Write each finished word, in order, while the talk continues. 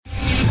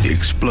the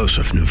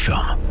explosive new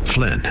film,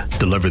 Flynn,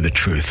 Deliver the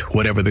Truth,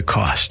 Whatever the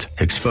Cost,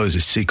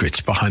 exposes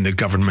secrets behind the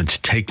government's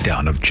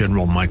takedown of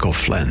General Michael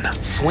Flynn.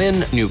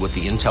 Flynn knew what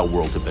the intel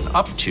world had been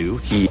up to.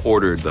 He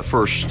ordered the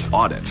first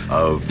audit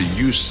of the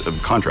use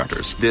of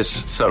contractors.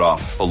 This set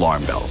off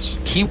alarm bells.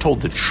 He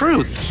told the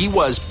truth. He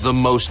was the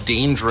most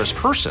dangerous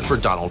person for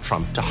Donald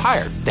Trump to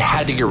hire. They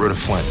had to get rid of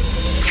Flynn.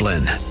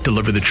 Flynn,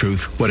 Deliver the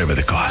Truth, Whatever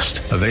the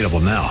Cost. Available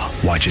now.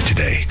 Watch it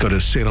today. Go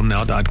to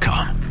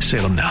salemnow.com.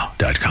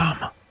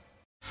 salemnow.com.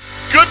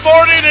 Good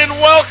morning and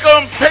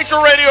welcome.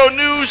 Patriot Radio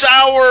News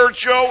Hour.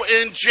 Joe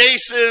and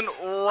Jason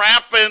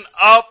wrapping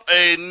up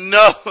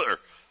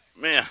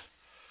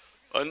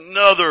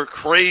another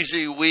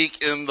crazy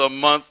week in the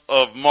month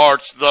of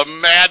March. The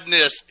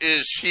madness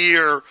is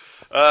here.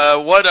 I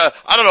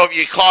don't know if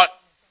you caught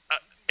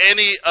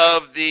any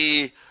of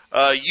the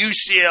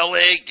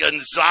UCLA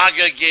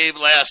Gonzaga game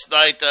last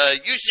night.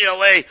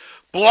 UCLA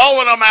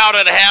blowing them out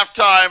at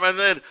halftime, and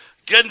then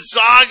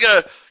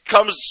Gonzaga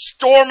comes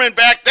storming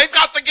back. They've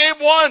got the game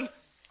won.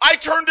 I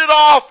turned it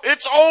off.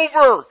 It's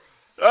over.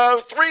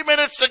 3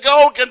 minutes to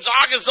go.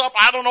 Gonzaga's up,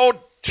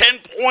 10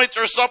 points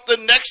or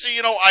something. Next thing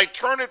you know, I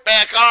turn it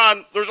back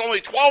on. There's only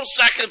 12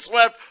 seconds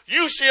left.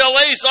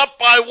 UCLA's up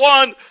by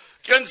 1.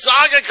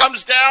 Gonzaga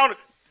comes down,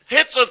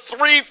 hits a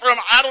 3 from,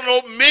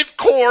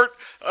 mid-court,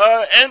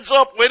 ends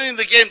up winning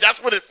the game.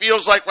 That's what it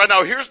feels like right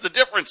now. Here's the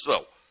difference,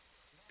 though.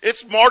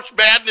 It's March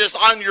Madness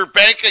on your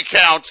bank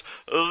account.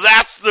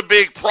 That's the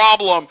big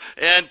problem.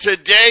 And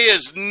today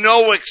is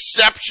no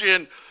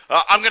exception.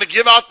 I'm going to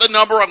give out the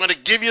number. I'm going to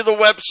give you the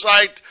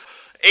website.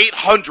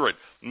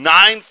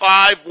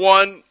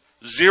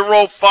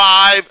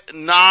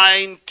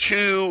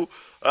 800-951-0592.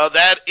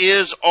 That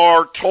is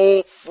our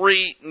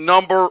toll-free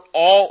number.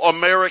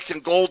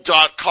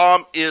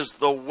 AllAmericanGold.com is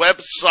the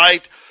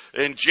website.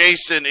 And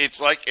Jason,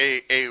 it's like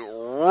a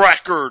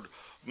record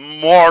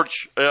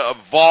March,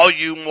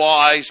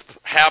 volume-wise,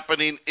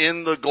 happening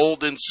in the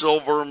gold and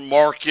silver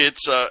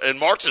markets. And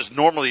March is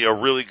normally a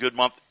really good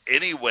month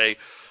anyway.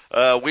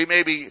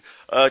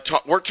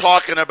 We're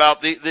talking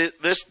about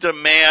this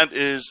demand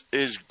is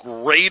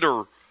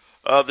greater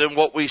than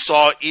what we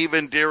saw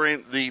even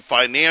during the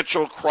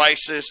financial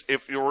crisis.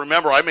 If you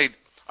remember, I made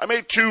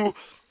two,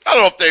 I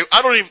don't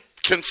even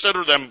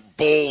consider them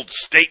bold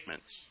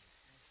statements.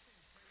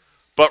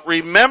 But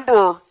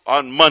remember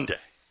on Monday,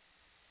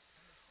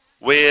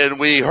 when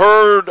we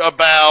heard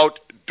about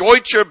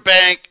Deutsche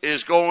Bank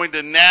is going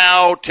to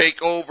now take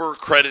over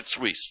Credit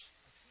Suisse.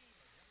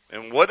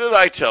 And what did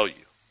I tell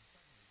you?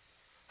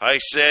 I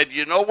said,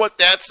 you know what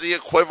that's the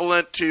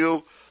equivalent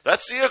to?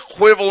 That's the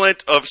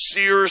equivalent of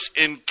Sears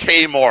and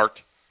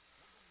Kmart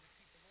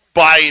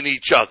buying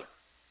each other.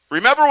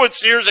 Remember when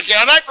Sears and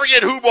Kmart, and I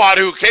forget who bought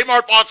who.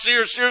 Kmart bought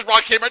Sears, Sears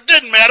bought Kmart.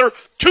 Didn't matter.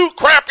 Two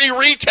crappy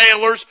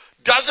retailers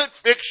doesn't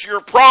fix your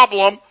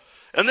problem.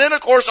 And then,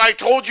 of course, I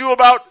told you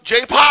about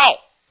Jay Powell.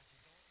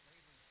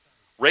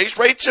 Raise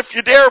rates if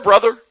you dare,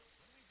 brother.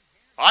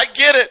 I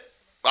get it.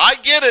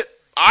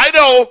 I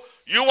know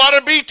you want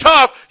to be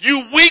tough,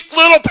 you weak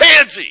little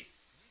pansy.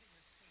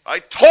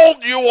 I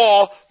told you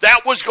all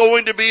that was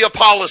going to be a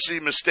policy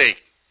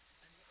mistake.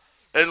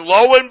 And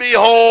lo and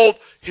behold,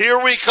 here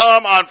we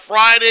come on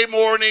Friday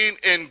morning,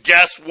 and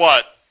guess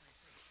what?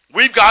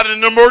 We've got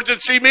an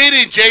emergency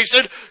meeting,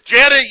 Jason.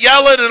 Janet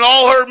Yellen and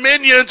all her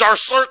minions are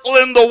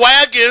circling the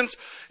wagons,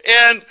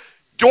 and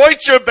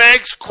Deutsche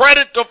Bank's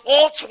credit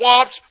default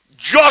swaps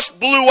just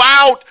blew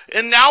out,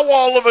 and now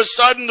all of a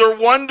sudden they're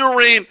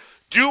wondering,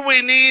 do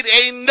we need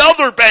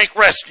another bank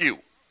rescue?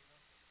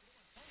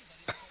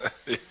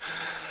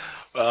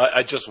 Well,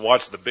 I just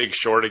watched The Big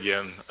Short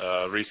again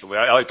recently.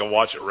 I like to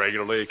watch it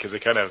regularly because it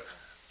kind of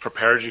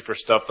prepares you for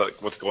stuff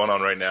like what's going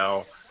on right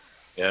now.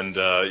 And,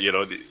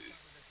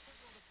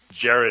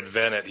 Jared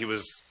Vennett, he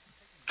was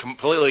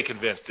completely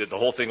convinced that the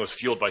whole thing was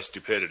fueled by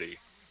stupidity.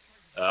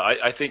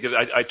 I think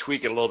I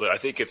tweak it a little bit. I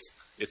think it's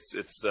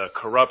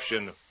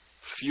corruption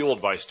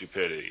fueled by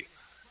stupidity,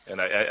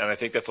 and I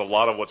think that's a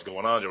lot of what's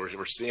going on.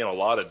 We're seeing a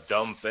lot of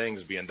dumb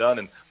things being done,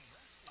 and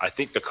I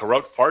think the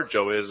corrupt part,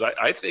 Joe, is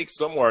I think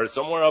somewhere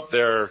up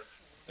there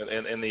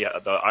in the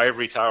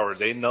ivory tower,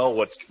 they know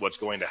what's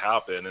going to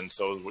happen, and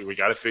so we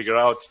got to figure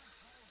out.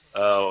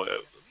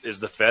 Is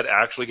the Fed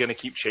actually going to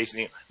keep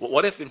chasing it?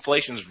 What if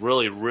inflation is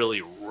really,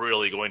 really,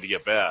 really going to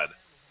get bad?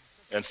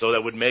 And so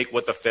that would make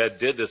what the Fed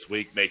did this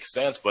week make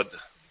sense. But,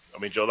 I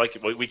mean, Joe, like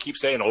we keep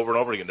saying over and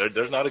over again,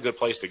 there's not a good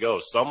place to go.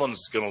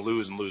 Someone's going to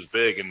lose and lose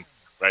big. And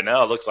right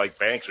now it looks like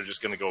banks are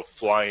just going to go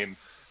flying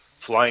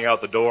out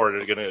the door.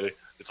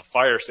 It's a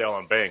fire sale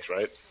on banks,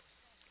 right?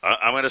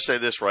 I'm going to say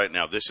this right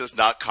now. This is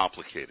not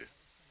complicated.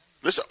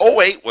 This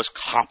 08 was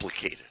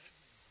complicated.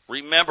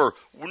 Remember,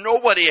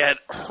 nobody had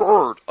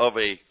heard of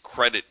a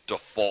credit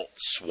default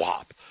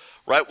swap,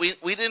 right? We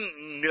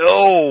didn't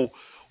know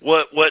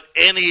what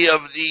any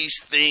of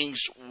these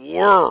things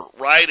were,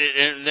 right?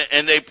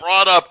 And they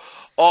brought up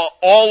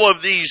all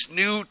of these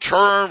new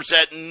terms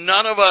that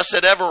none of us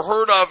had ever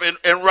heard of. And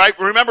right,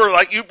 remember,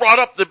 like you brought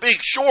up The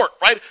Big Short,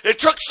 right? It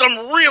took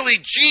some really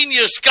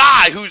genius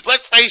guy who's,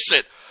 let's face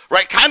it,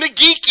 right? Kind of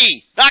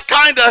geeky. Not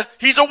kind of.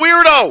 He's a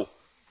weirdo,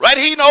 right?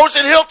 He knows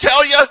it. He'll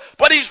tell you,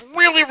 but he's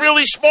really,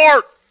 really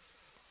smart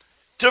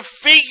to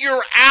figure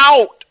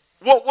out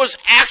what was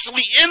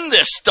actually in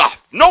this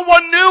stuff. No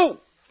one knew.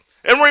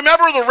 And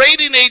remember the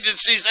rating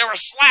agencies, they were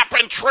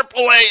slapping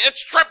AAA.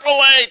 It's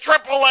AAA,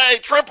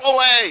 AAA,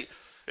 AAA.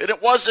 And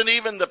it wasn't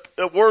even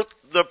worth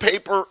the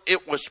paper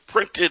it was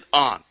printed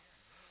on.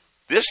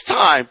 This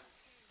time,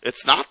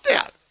 it's not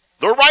that.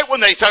 They're right when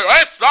they tell you,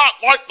 it's not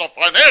like the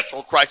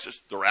financial crisis.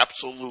 They're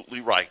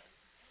absolutely right.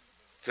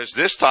 Because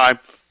this time,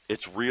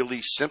 it's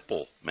really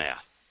simple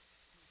math.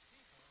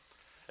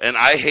 And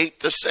I hate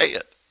to say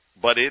it,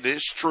 but it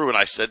is true. And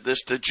I said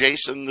this to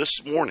Jason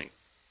this morning.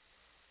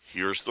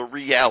 Here's the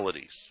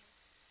realities.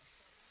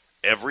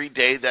 Every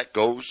day that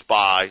goes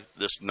by,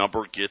 this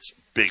number gets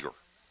bigger.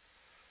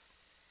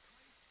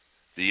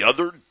 The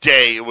other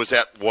day, it was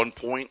at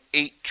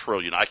 $1.8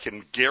 trillion. I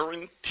can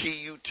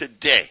guarantee you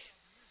today,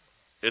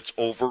 it's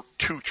over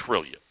 $2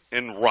 trillion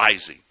and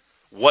rising.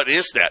 What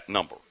is that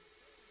number?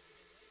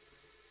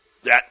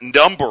 That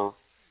number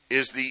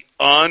is the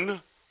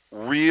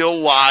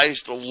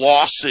unrealized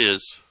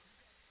losses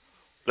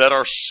that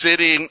are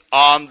sitting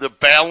on the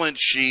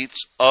balance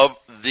sheets of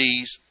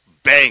these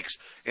banks.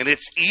 And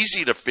it's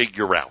easy to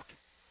figure out.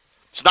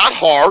 It's not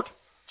hard.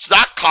 It's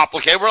not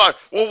complicated. We're like,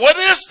 well, what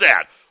is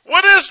that?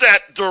 What is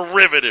that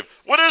derivative?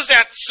 What is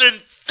that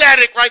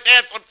synthetic, right?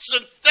 That's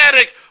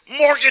synthetic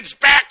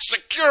mortgage-backed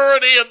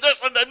security and this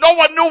and that. No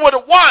one knew what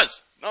it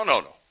was. No.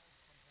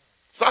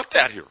 It's not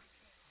that here.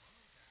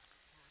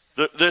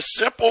 The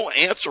simple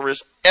answer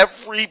is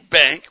every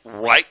bank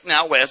right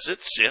now as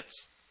it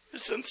sits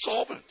is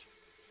insolvent.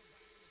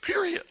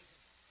 Period.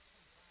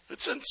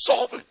 It's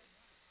insolvent.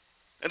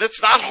 And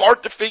it's not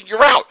hard to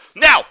figure out.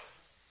 Now,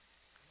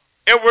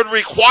 it would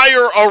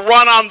require a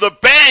run on the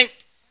bank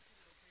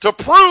to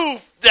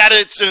prove that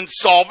it's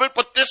insolvent,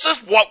 but this is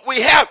what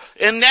we have.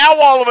 And now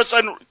all of a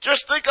sudden,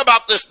 just think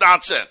about this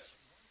nonsense.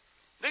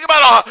 Think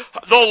about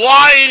the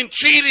lying,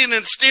 cheating,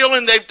 and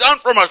stealing they've done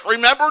from us.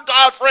 Remember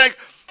Dodd-Frank?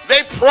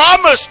 They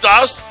promised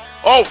us,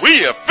 we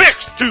have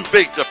fixed too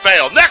big to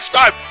fail. Next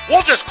time,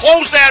 we'll just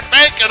close that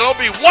bank and it'll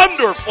be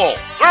wonderful.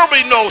 There'll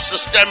be no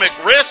systemic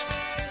risk.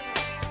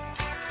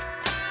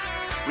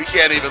 We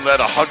can't even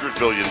let a $100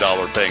 billion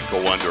bank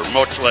go under,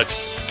 much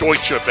less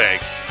Deutsche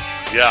Bank.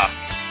 Yeah.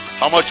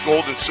 How much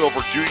gold and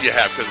silver do you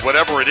have? Because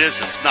whatever it is,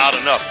 it's not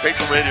enough.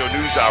 Patriot Radio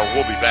News Hour.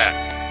 We'll be back.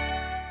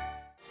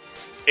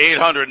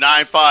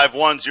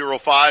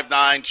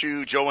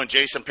 800-951-0592. Joe and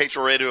Jason,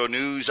 Patriot Radio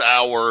News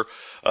Hour.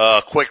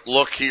 Quick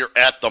look here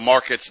at the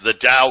markets. The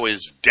Dow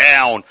is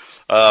down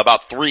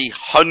about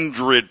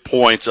 300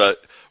 points.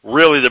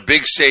 Really, the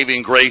big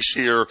saving grace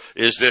here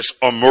is this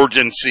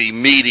emergency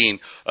meeting,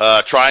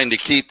 trying to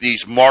keep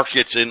these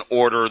markets in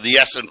order. The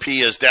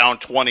S&P is down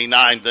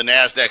 29. The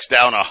Nasdaq's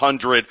down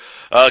 100.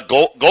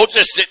 Gold's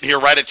just sitting here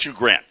right at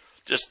 $2,000,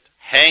 just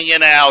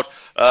hanging out.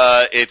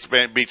 It's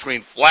been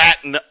between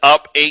flat and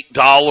up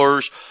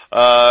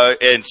 $8,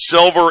 and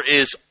silver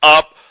is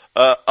up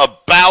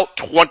about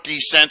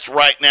 20 cents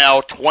right now,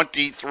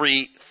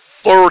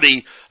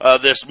 23.30.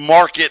 This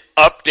market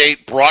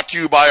update brought to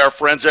you by our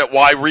friends at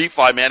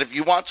Y-Refi, man. If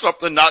you want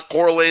something not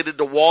correlated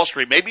to Wall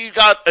Street, maybe you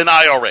got an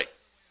IRA.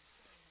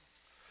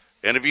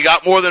 And if you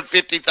got more than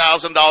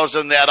 $50,000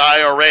 in that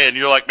IRA and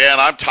you're like,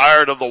 man, I'm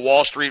tired of the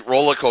Wall Street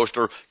roller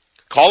coaster,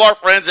 call our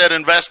friends at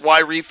Invest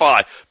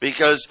Y-Refi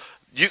because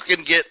you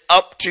can get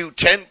up to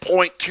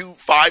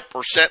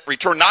 10.25%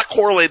 return, not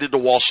correlated to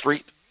Wall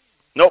Street.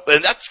 Nope,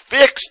 and that's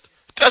fixed.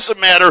 It doesn't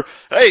matter.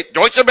 Hey,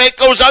 Deutsche Bank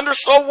goes under,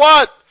 so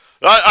what?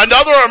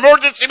 Another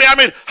emergency meeting. I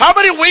mean, how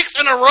many weeks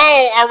in a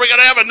row are we going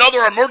to have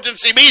another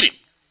emergency meeting?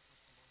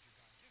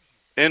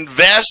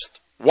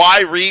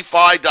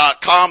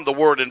 InvestYRefi.com, the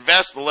word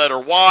invest, the letter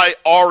Y,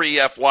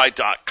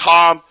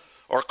 REFY.com,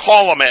 or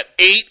call them at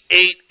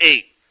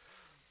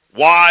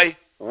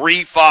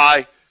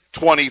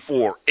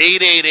 888-Y-REFI-24.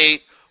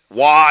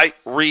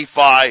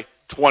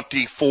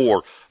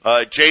 888-Y-REFI-24.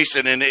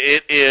 Jason, and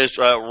it is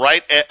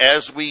right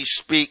as we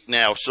speak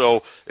now.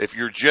 So if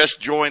you're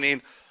just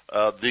joining,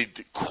 the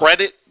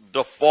credit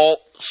default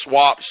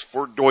swaps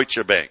for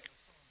Deutsche Bank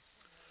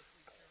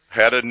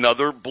had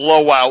another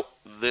blowout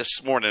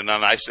this morning,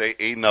 and I say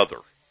another.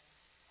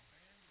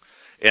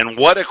 And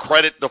what a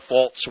credit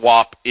default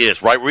swap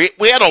is, right?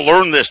 We had to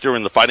learn this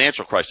during the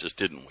financial crisis,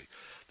 didn't we?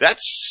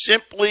 That's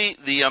simply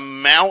the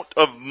amount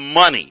of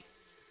money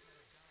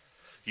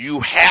you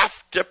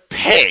have to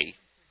pay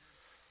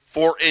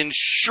for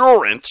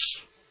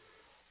insurance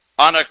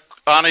on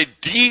a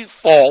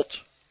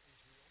default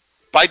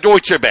by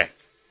Deutsche Bank.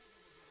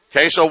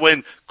 Okay, so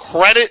when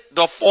credit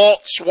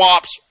default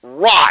swaps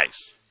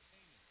rise,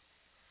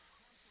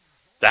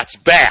 that's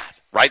bad,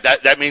 right?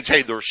 That means,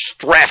 hey, there's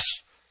stress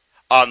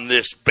on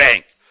this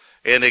bank.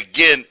 And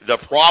again, the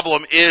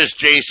problem is,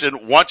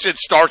 Jason, once it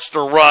starts to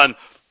run,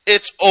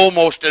 it's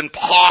almost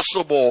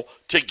impossible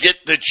to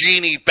get the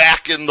genie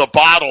back in the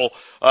bottle,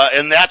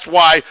 and that's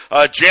why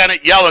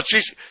Janet Yellen,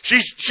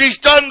 she's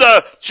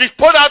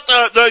put out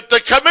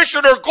the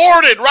Commissioner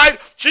Gordon, right?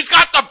 She's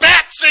got the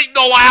bat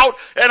signal out,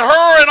 and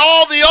her and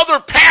all the other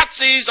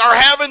patsies are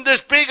having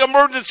this big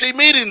emergency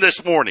meeting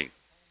this morning.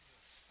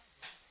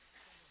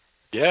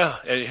 Yeah,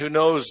 and who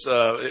knows,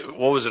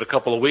 what was it, a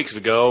couple of weeks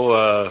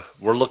ago,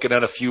 we're looking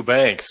at a few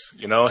banks,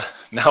 now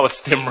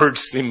it's the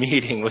emergency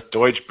meeting with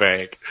Deutsche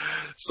Bank.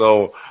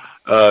 So,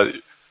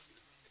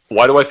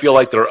 why do I feel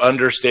like they're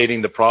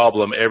understating the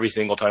problem every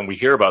single time we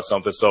hear about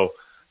something? So,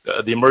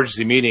 the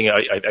emergency meeting,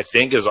 I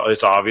think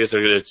it's obvious,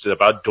 it's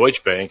about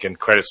Deutsche Bank and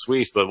Credit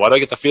Suisse, but why do I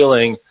get the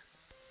feeling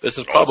this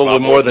is probably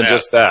more than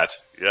just that?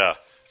 Yeah,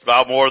 it's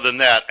about more than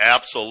that,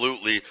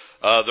 absolutely.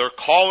 They're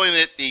calling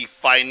it the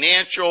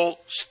Financial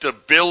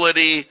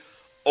Stability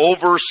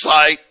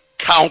Oversight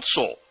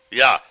Council.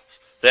 Yeah.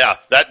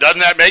 Doesn't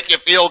that make you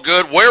feel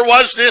good? Where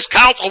was this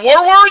council?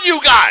 Where were you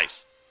guys?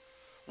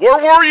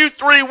 Where were you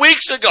 3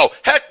 weeks ago?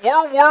 Heck,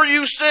 where were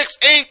you 6,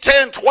 8,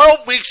 10,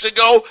 12 weeks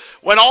ago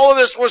when all of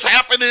this was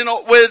happening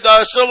with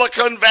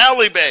Silicon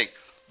Valley Bank?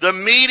 The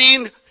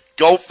meeting,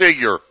 go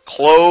figure,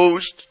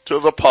 closed to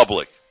the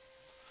public.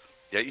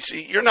 Yeah, you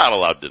see, you're not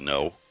allowed to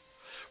know.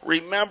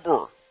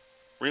 Remember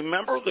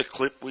the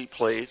clip we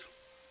played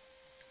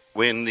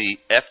when the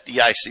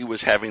FDIC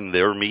was having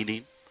their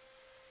meeting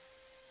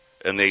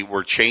and they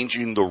were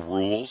changing the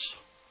rules?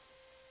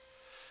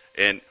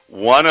 And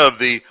one of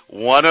the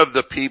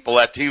people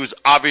he was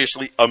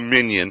obviously a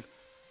minion.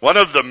 One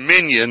of the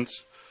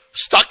minions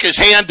stuck his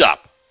hand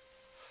up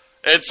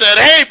and said,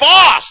 "Hey,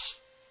 boss,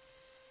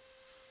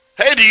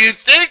 hey, do you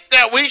think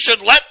that we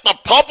should let the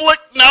public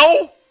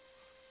know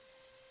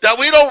that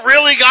we don't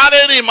really got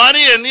any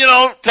money? And,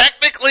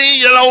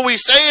 technically, we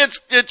say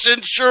it's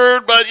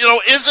insured, but,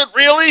 is it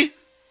really?"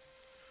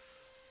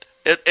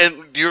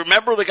 And do you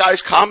remember the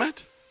guy's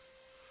comment?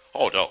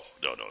 "Oh, no.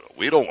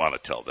 We don't want to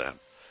tell them."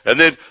 And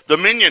then the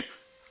minion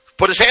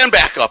put his hand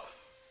back up.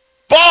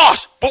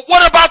 "Boss, but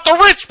what about the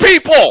rich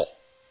people?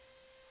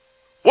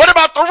 What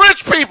about the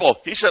rich people?"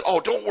 He said,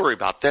 "Oh, don't worry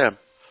about them.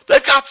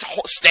 They've got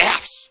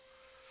staffs.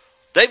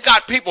 They've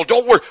got people.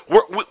 Don't worry.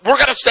 We're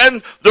going to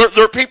send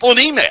their people an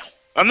email.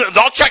 And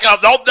they'll check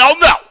out. They'll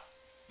know.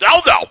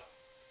 They'll know.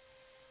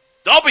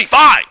 They'll be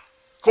fine."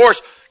 Of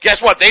course,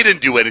 guess what? They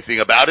didn't do anything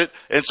about it.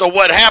 And so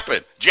what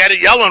happened? Janet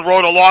Yellen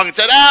wrote along and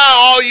said,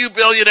 all you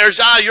billionaires,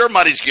 your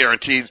money's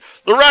guaranteed.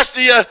 The rest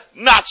of you,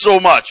 not so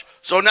much.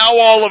 So now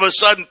all of a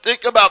sudden,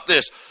 think about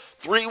this.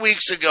 3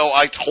 weeks ago,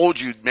 I told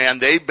you, man,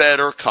 they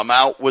better come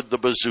out with the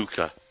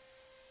bazooka.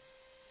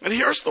 And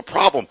here's the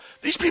problem.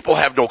 These people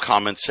have no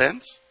common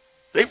sense.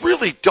 They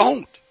really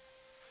don't.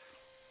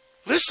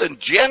 Listen,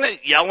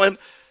 Janet Yellen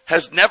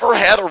has never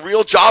had a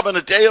real job in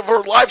a day of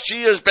her life.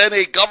 She has been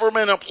a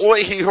government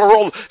employee her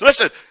whole...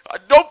 Listen,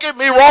 don't get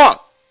me wrong.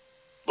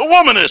 The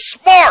woman is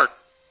smart.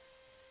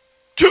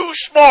 Too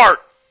smart.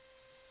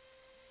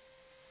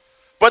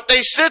 But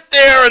they sit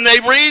there and they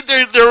read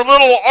their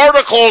little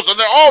articles and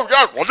they're,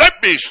 well,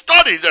 let me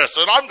study this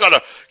and I'm going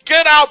to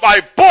get out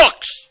my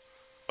books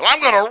and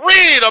I'm going to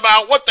read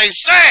about what they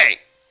say.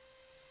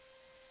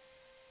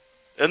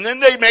 And then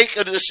they make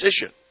a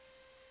decision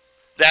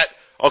that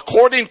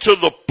according to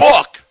the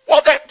book,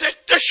 well,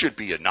 this should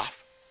be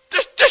enough.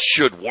 This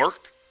should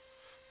work,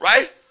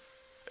 right?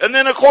 And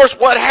then, of course,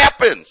 what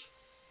happens?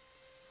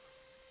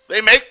 They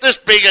make this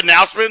big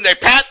announcement. They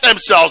pat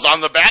themselves on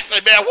the back.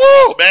 Say, man,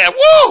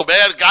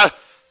 God,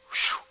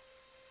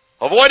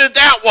 avoided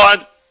that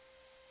one.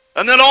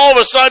 And then all of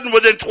a sudden,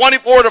 within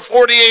 24 to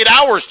 48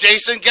 hours,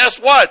 Jason, guess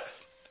what?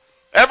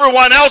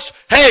 Everyone else,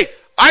 hey,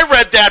 I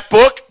read that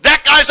book.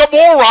 That guy's a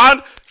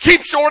moron.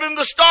 Keep shorting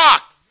the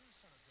stock.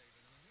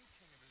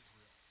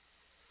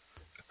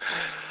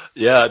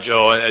 Yeah,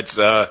 Joe, it's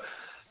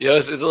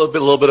it's a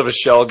little bit of a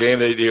shell game.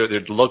 They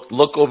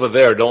look over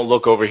there, don't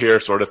look over here,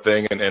 sort of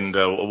thing, and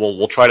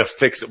we'll try to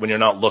fix it when you're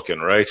not looking,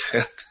 right?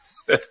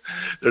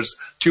 There's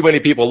too many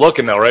people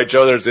looking now, right,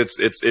 Joe?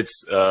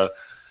 It's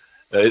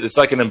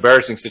like an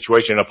embarrassing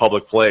situation in a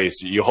public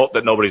place. You hope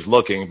that nobody's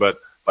looking, but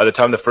by the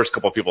time the first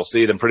couple of people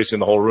see it, then pretty soon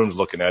the whole room's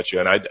looking at you.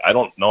 And I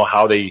don't know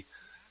how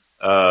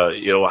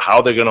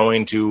how they're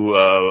going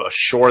to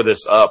shore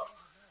this up.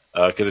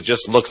 Because it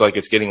just looks like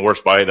it's getting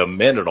worse by the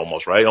minute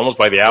almost, right? Almost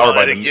by the hour,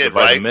 by the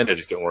minute,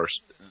 it's getting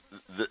worse.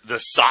 The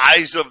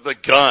size of the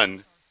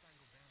gun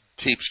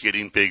keeps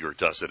getting bigger,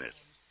 doesn't it?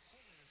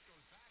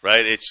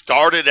 Right? It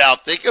started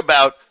out, think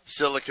about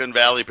Silicon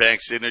Valley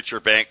Bank,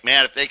 Signature Bank.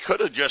 Man, if they could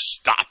have just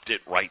stopped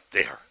it right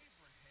there.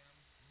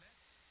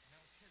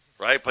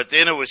 Right? But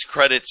then it was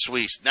Credit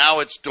Suisse. Now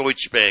it's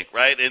Deutsche Bank,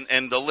 right?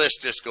 And the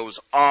list just goes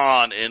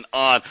on and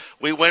on.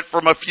 We went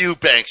from a few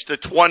banks to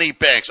 20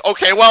 banks.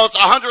 Okay, well, it's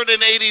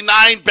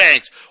 189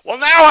 banks. Well,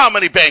 now how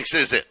many banks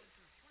is it?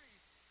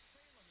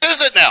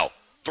 Is it now?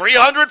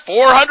 300,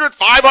 400,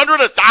 500,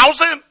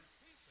 1,000?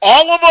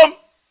 All of them?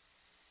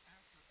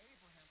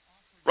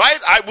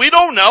 Right? We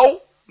don't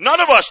know. None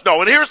of us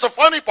know. And here's the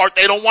funny part.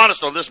 They don't want us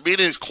to know. This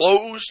meeting is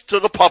closed to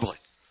the public.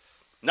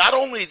 Not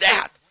only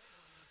that,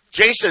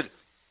 Jason,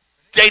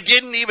 they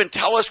didn't even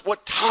tell us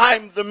what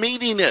time the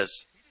meeting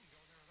is.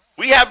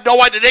 We have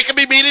no idea. They could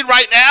be meeting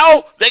right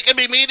now. They could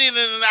be meeting in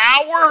an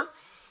hour.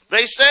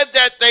 They said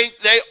that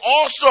they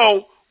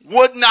also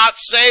would not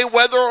say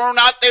whether or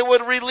not they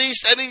would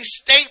release any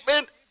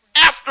statement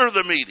after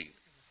the meeting.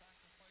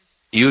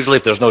 Usually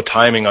if there's no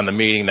timing on the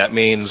meeting, that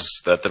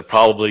means that they're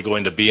probably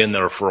going to be in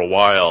there for a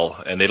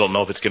while, and they don't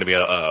know if it's going to be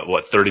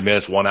 30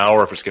 minutes, 1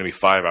 hour, if it's going to be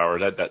 5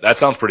 hours. That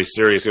sounds pretty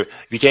serious. If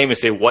you can't even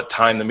say what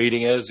time the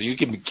meeting is, you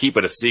can keep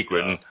it a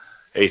secret, and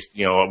hey,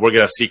 we're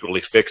going to secretly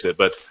fix it.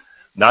 But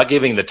not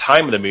giving the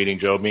time of the meeting,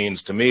 Joe,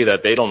 means to me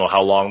that they don't know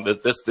how long.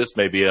 This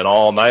may be an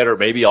all-nighter,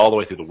 maybe all the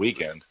way through the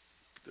weekend.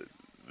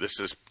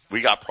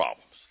 We got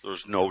problems.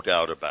 There's no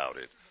doubt about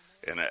it.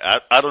 And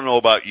I don't know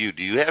about you.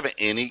 Do you have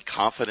any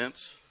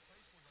confidence?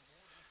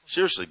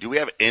 Seriously, do we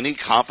have any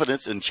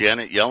confidence in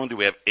Janet Yellen? Do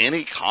we have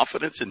any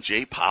confidence in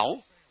Jay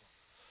Powell?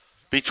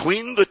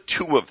 Between the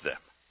two of them,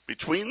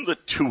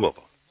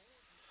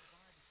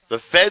 the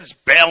Fed's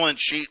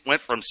balance sheet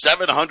went from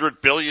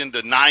 $700 billion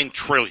to $9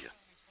 trillion.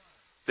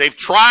 They've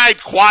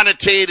tried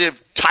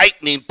quantitative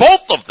tightening,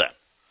 both of them.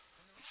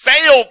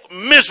 Failed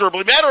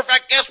miserably. Matter of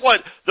fact, guess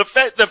what? The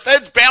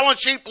Fed's balance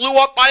sheet blew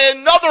up by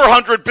another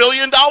 $100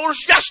 billion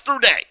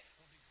yesterday.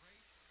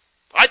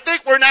 I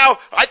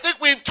think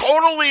we've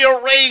totally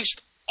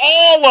erased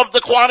all of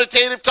the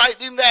quantitative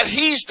tightening that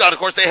he's done. Of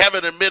course, they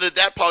haven't admitted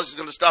that policy is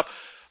going to stop.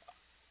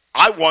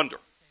 I wonder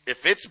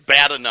if it's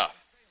bad enough.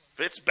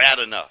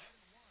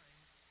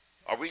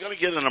 Are we going to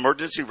get an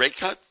emergency rate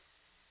cut?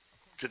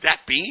 Could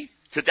that be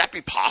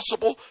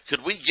possible?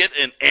 Could we get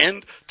an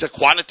end to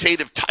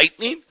quantitative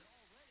tightening?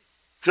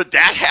 Could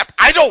that happen?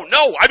 I don't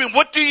know. I mean,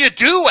 what do you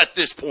do at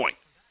this point?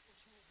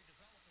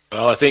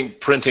 Well, I think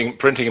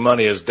printing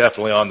money is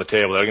definitely on the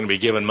table. They're going to be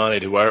giving money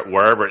to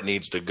wherever it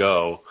needs to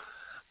go.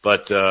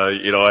 But,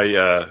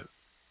 I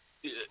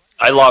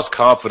lost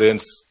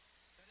confidence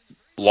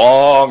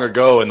long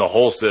ago in the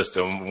whole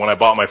system when I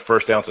bought my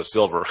first ounce of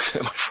silver,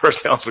 my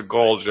first ounce of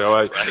gold,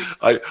 Joe.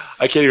 I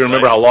can't even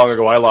remember how long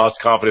ago I lost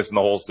confidence in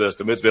the whole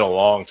system. It's been a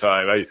long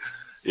time.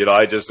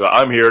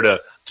 I'm here to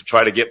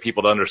try to get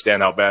people to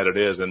understand how bad it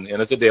is. And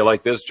it's a day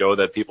like this, Joe,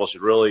 that people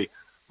should really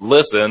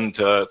listen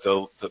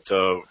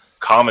to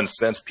common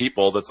sense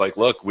people that's like,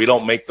 look, we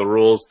don't make the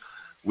rules.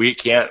 We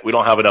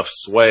don't have enough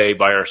sway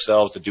by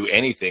ourselves to do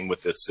anything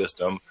with this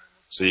system.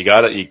 So you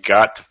got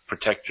to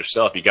protect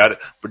yourself. You got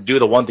to do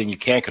the one thing you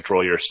can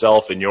control,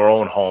 yourself in your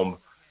own home,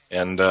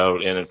 and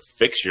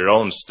fix your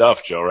own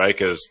stuff, Joe, right?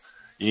 Because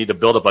you need to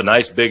build up a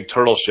nice big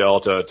turtle shell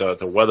to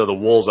weather the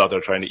wolves out there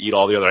trying to eat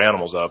all the other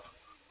animals up.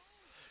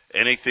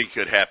 Anything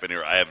could happen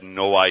here. I have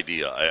no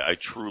idea. I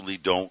truly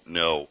don't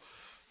know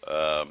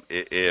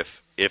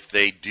if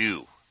they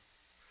do.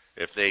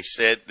 If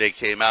they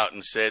came out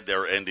and said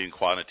they're ending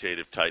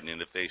quantitative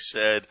tightening, if they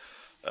said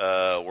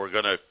we're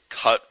going to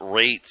cut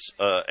rates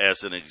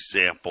as an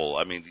example,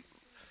 I mean,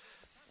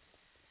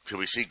 could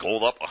we see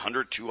gold up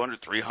 100, 200,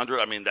 300?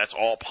 I mean, that's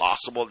all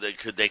possible.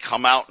 Could they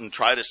come out and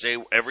try to say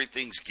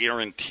everything's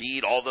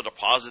guaranteed, all the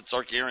deposits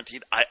are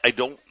guaranteed? I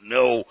don't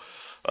know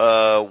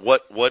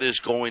what is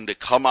going to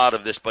come out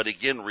of this. But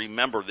again,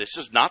 remember, this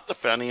is not the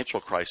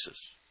financial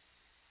crisis.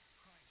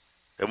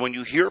 And when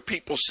you hear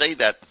people say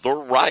that, they're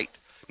right.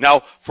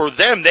 Now, for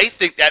them, they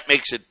think that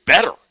makes it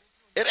better.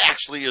 It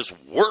actually is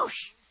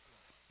worse.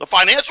 The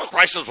financial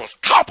crisis was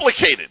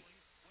complicated.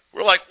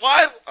 We're like,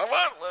 what?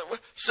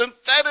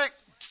 Synthetic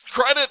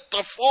credit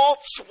default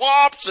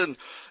swaps and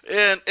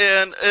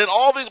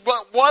all these,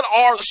 what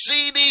are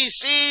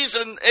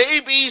CDCs and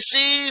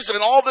ABCs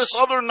and all this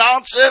other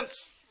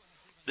nonsense?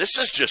 This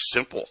is just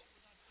simple.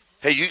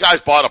 Hey, you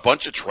guys bought a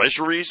bunch of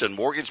treasuries and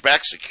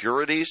mortgage-backed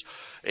securities,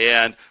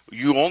 and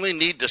you only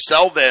need to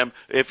sell them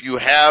if you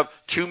have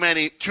too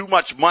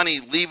much money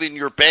leaving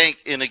your bank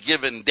in a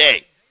given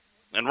day.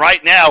 And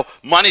right now,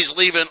 money's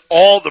leaving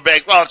all the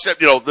banks. Well, except,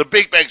 the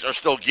big banks are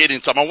still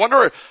getting some. I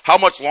wonder how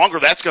much longer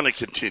that's going to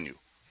continue.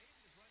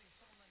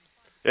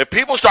 If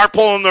people start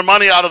pulling their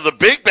money out of the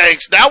big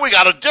banks, now we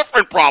got a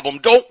different problem,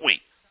 don't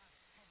we?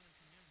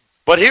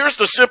 But here's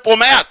the simple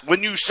math.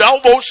 When you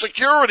sell those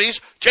securities,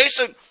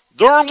 Jason,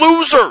 they're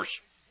losers.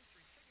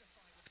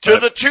 To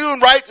the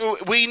tune, right?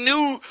 We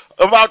knew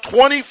about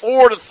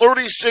 24 to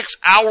 36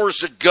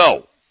 hours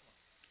ago,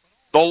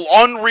 the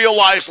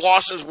unrealized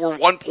losses were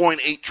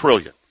 $1.8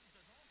 trillion.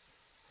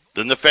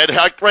 Then the Fed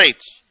hiked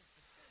rates.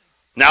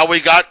 Now we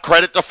got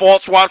credit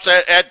default swaps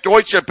at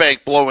Deutsche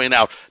Bank blowing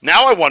out.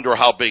 Now I wonder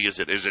how big is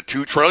it? Is it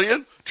 $2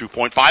 trillion?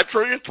 2.5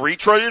 trillion? 3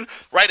 trillion?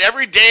 Right?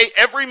 Every day,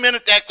 every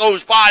minute that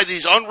goes by,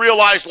 these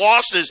unrealized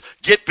losses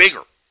get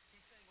bigger.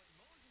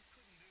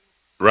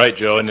 Right,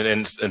 Joe,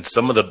 and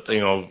some of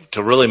the,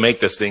 to really make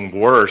this thing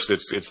worse,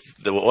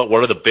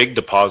 what are the big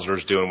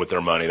depositors doing with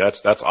their money?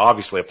 That's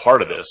obviously a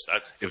part of this.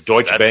 If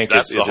Deutsche Bank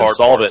is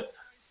insolvent,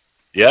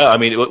 yeah, I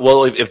mean,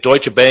 well, if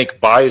Deutsche Bank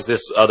buys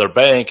this other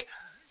bank,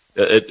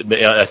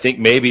 I think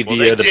maybe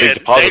the big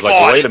depositors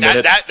like, wait a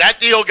minute, that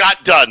deal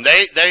got done.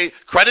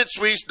 Credit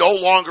Suisse no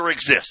longer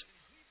exists.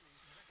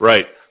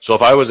 Right. So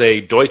if I was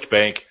a Deutsche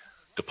Bank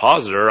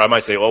depositor, I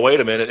might say, well, wait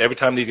a minute. Every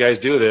time these guys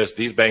do this,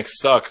 these banks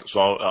suck.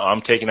 So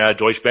I'm taking out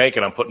Deutsche Bank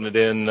and I'm putting it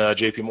in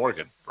J.P.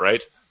 Morgan,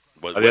 right?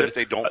 What if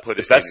they don't put it?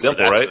 It's that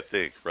simple, right? That's the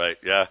thing, right?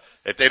 Yeah.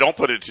 If they don't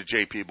put it to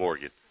J.P.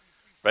 Morgan,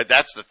 right?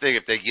 That's the thing.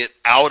 If they get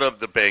out of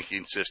the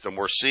banking system,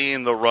 we're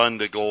seeing the run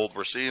to gold.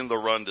 We're seeing the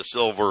run to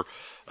silver.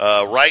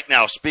 Right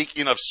now,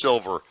 speaking of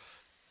silver,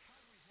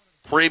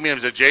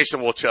 premiums that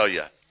Jason will tell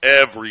you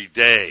every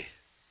day,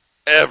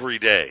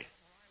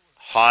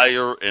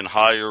 higher and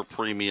higher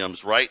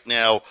premiums. Right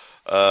now,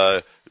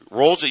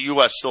 rolls of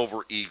U.S.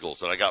 Silver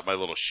Eagles, and I got my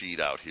little sheet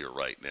out here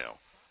right now.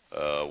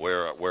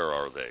 Where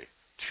are they?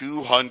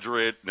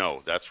 200,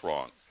 no, that's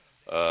wrong.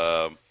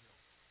 I'll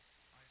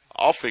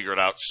figure it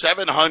out.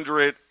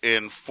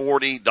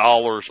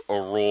 $740 a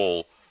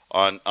roll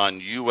on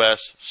U.S.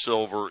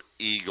 Silver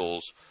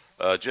Eagles.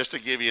 Just to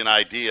give you an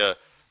idea,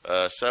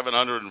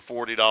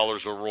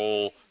 $740 a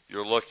roll,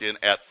 you're looking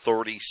at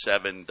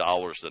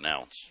 $37 an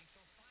ounce.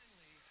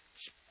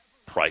 It's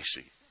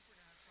pricey.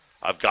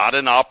 I've got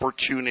an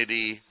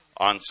opportunity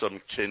on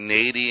some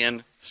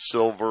Canadian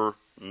silver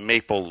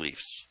maple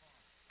leafs.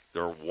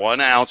 They're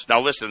 1 ounce.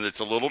 Now listen, it's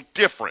a little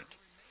different.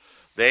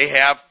 They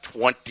have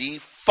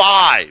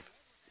 25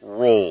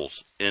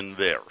 rolls in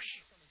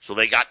theirs. So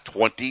they got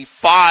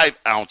 25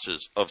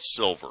 ounces of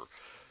silver.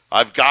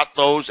 I've got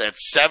those at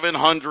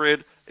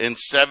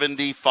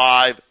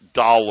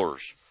 $775.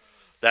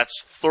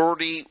 That's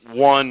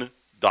 $31.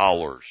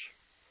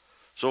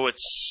 So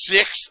it's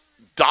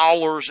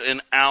 $6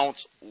 an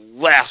ounce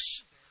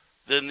less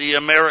than the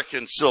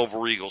American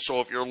Silver Eagle. So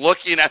if you're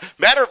looking at,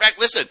 matter of fact,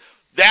 listen,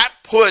 that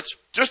puts,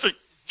 just to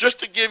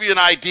give you an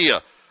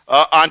idea,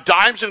 on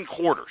dimes and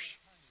quarters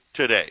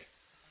today,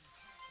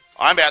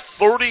 I'm at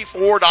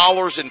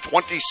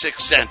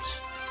 $34.26.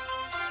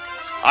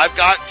 I've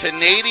got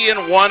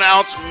Canadian 1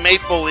 ounce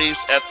maple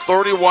leafs at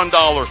 $31.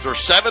 They're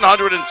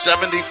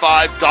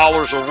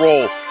 $775 a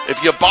roll.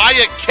 If you buy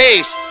a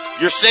case,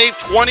 you save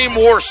 20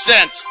 more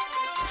cents.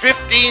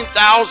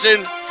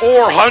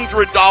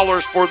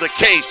 $15,400 for the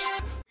case.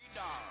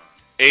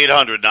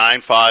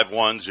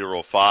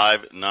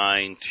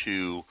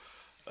 800-951-0592.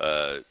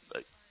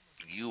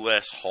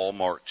 U.S.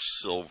 Hallmark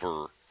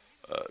silver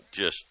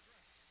just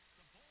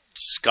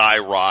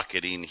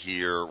skyrocketing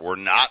here. We're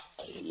not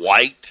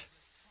quite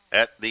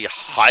at the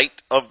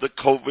height of the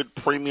COVID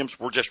premiums.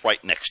 We're just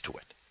right next to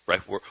it,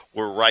 right?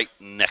 We're right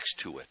next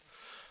to it.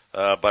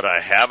 But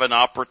I have an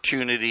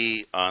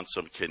opportunity on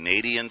some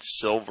Canadian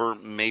silver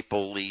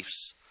maple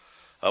leafs.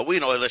 We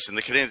know, listen,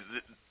 the Canadians,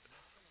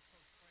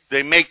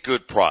 they make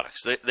good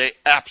products. They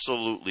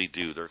absolutely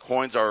do. Their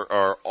coins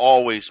are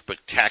always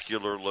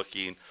spectacular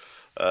looking.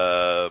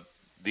 They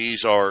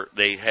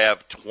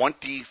have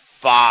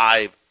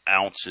 25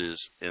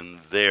 ounces in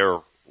their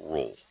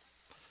roll.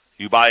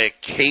 You buy a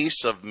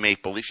case of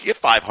maple leafs, you get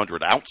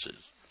 500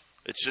 ounces.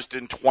 It's just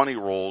in 20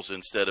 rolls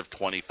instead of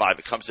 25.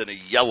 It comes in a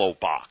yellow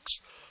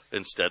box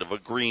instead of a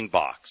green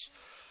box.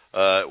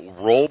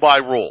 Roll by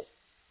roll.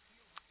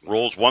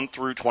 Rolls 1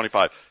 through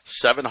 25,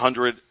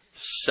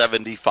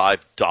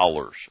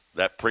 $775.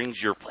 That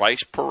brings your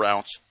price per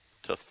ounce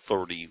to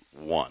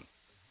 $31.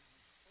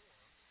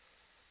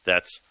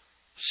 That's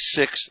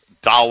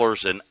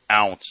 $6 an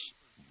ounce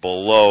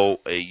below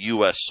a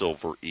U.S.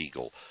 Silver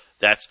Eagle.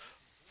 That's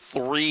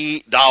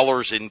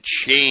 $3 and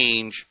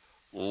change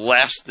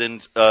less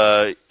than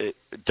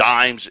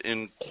dimes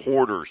and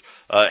quarters.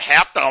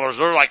 Half dollars,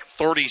 they're like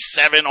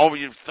 37.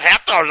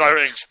 Half dollars are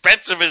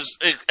expensive as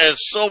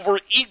Silver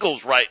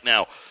Eagles right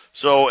now.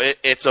 So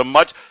it's a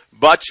much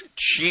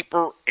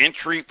cheaper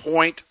entry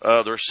point.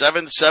 They're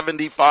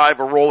 $775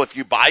 a roll. If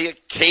you buy a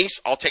case,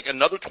 I'll take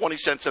another 20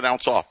 cents an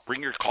ounce off.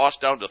 Bring your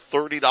cost down to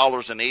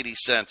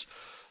 $30.80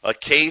 a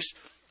case.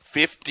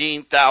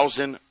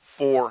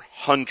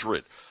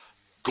 $15,400.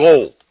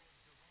 Gold.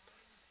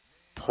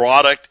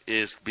 Product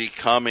is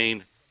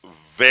becoming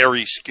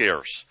very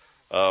scarce.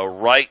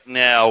 Right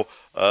now,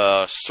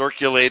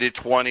 circulated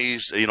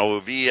 20s,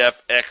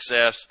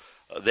 VFXS,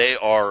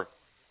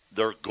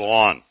 they're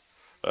gone.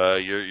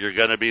 You're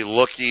going to be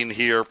looking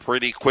here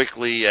pretty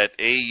quickly at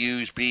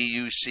AUs,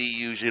 BUs,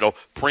 CUs,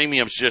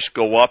 premiums just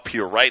go up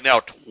here. Right now,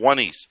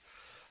 20s.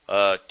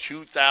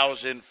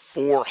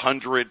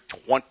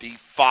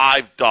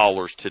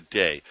 $2,425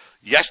 today.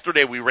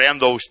 Yesterday we ran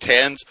those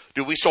 10s.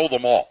 Dude, we sold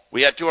them all.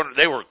 We had 200.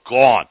 They were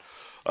gone.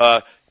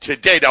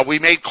 Today, now we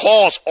made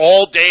calls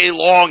all day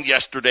long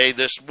yesterday.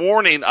 This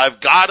morning I've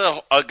got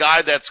a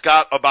guy that's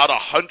got about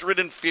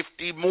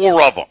 150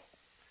 more of them.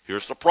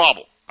 Here's the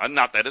problem.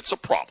 Not that it's a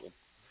problem,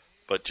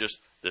 but this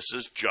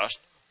is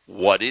just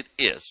what it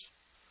is.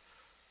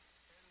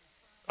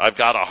 I've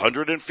got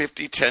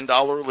 150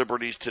 $10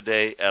 Liberties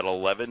today at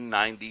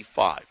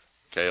 $11.95.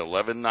 Okay,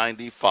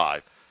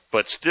 $11.95.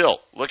 But still,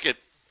 look at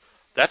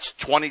that's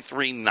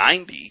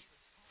 $23.90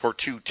 for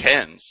 2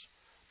 10s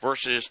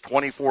versus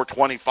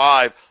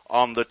 $24.25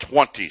 on the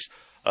 20s.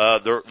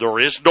 There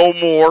is no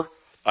more.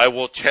 I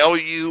will tell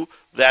you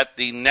that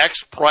the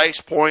next price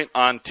point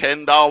on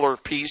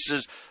 $10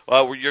 pieces,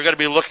 you're going to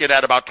be looking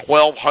at about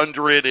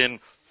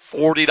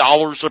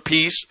 $1,240 a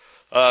piece.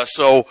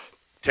 So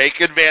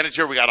take advantage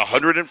here. We got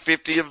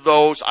 150 of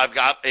those. I've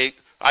got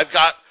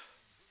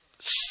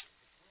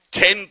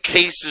 10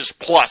 cases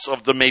plus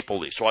of the Maple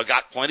Leafs. So I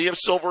got plenty of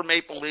silver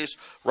Maple Leafs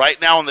right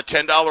now on the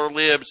 $10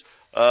 libs.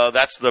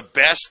 That's the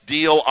best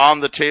deal on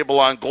the table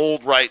on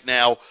gold right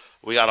now.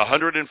 We got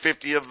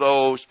 150 of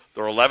those.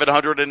 They're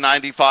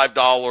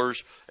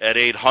 $1,195 at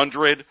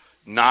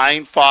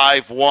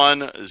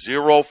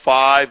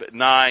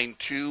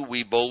 800-951-0592.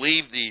 We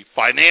believe the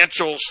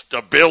Financial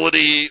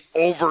Stability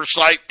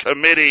Oversight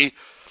Committee,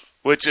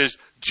 which is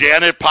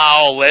Janet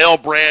Powell, Lael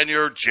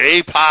Branier,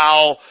 Jay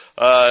Powell,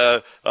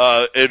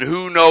 and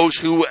who knows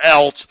who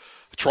else,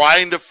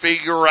 trying to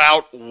figure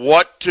out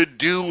what to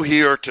do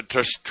here to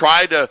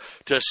try to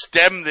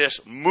stem this.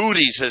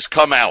 Moody's has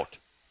come out.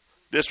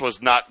 This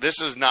is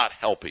not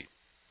helping.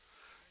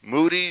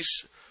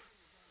 Moody's,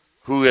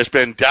 who has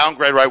been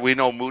downgraded, right? We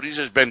know Moody's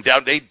has been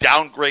down. They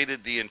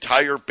downgraded the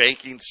entire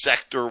banking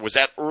sector. Was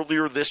that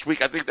earlier this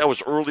week? I think that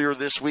was earlier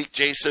this week,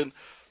 Jason.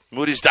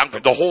 Moody's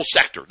downgraded the whole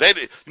sector.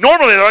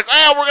 Normally they're like,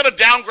 we're going to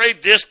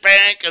downgrade this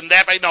bank and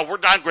that bank. No, we're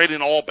downgrading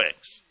all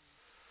banks.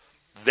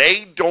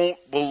 They don't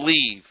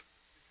believe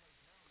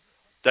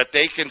that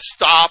they can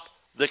stop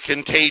the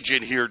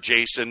contagion here,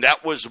 Jason.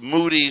 That was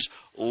Moody's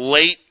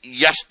late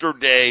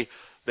yesterday.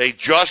 They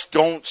just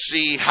don't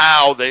see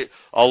how.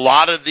 A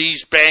lot of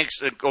these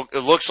banks, it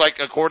looks like,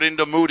 according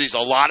to Moody's, a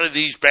lot of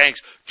these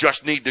banks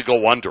just need to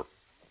go under.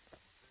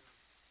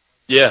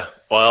 Yeah,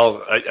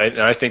 well,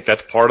 I think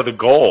that's part of the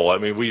goal. I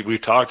mean, we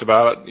talked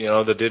about,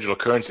 the digital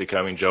currency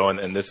coming, Joe,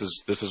 and this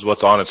is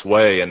what's on its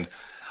way. And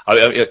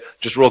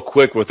just real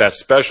quick with that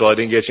special, I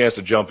didn't get a chance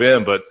to jump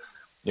in, but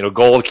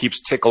gold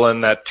keeps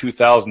tickling that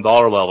 $2,000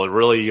 level. It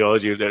really,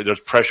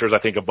 there's pressures, I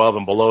think, above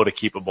and below to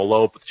keep it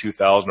below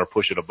 2,000 or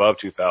push it above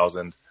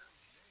 2,000.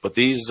 But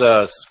these,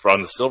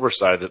 from the silver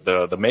side,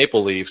 the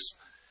Maple Leafs,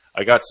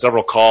 I got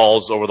several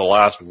calls over the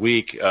last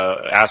week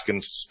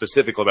asking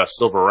specifically about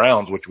silver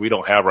rounds, which we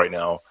don't have right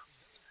now.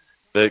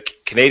 The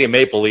Canadian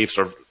Maple Leafs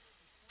are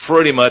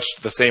pretty much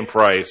the same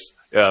price,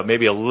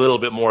 maybe a little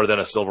bit more than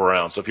a silver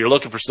round. So if you're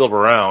looking for silver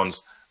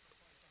rounds,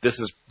 this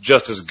is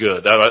just as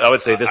good. I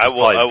would say this is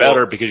probably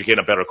better because you're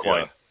getting a better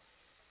coin. Yeah.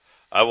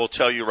 I will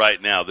tell you right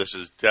now, this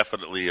is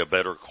definitely a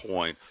better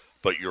coin,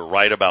 but you're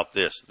right about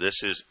this.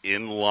 This is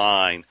in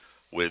line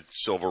with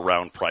silver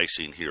round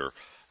pricing here.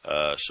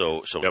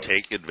 So yep.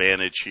 Take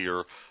advantage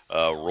here.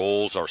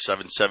 Rolls are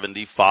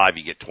 $7.75.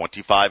 You get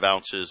 25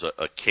 ounces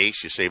a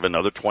case. You save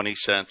another 20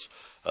 cents.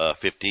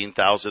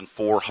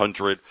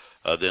 15,400.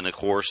 Then of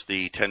course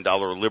the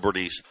 $10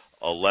 Liberties,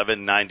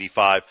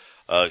 $11.95.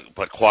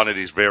 But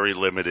quantity is very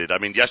limited. I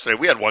mean, yesterday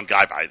we had one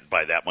guy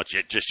buy that much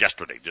just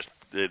yesterday.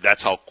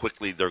 That's how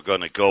quickly they're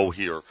going to go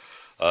here.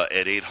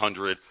 At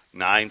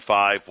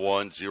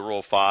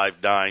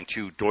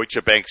 800-951-0592.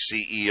 Deutsche Bank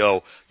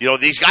CEO.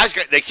 These guys,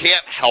 they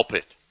can't help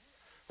it,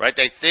 right?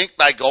 They think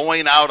by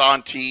going out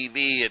on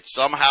TV, it's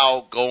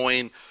somehow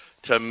going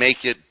to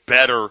make it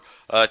better.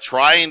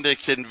 Trying to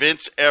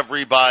convince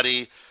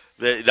everybody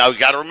that, now you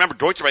got to remember,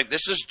 Deutsche Bank,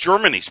 this is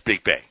Germany's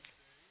big bank.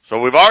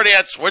 So we've already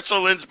had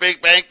Switzerland's big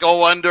bank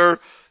go under.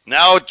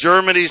 Now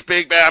Germany's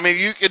big bank. I mean,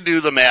 you can do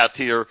the math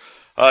here.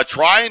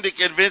 Trying to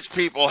convince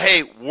people,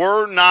 hey,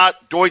 we're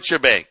not Deutsche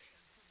Bank.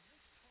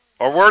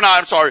 Or we're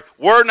not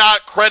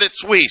Credit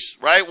Suisse,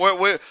 right?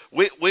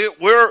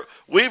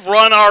 We've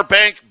run our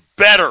bank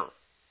better.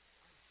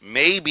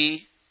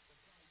 Maybe.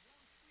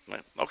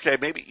 Okay,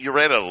 maybe you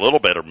ran it a little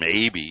better,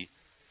 maybe.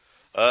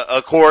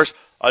 Of course,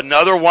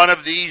 another one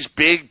of these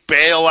big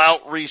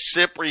bailout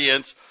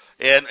recipients.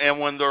 And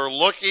when they're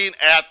looking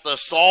at the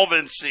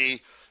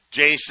solvency,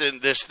 Jason,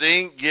 this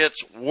thing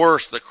gets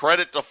worse. The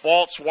credit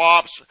default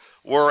swaps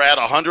were at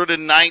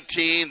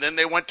 119, then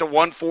they went to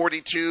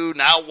 142,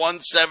 now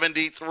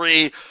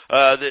 173.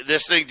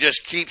 This thing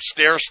just keeps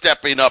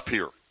stair-stepping up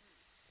here.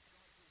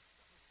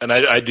 And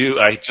I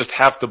just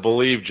have to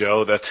believe,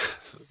 Joe, that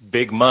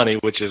big money,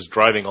 which is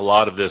driving a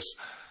lot of this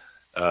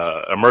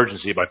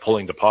emergency by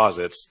pulling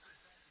deposits,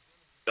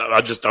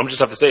 I'm just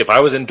have to say, if I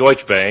was in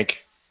Deutsche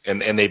Bank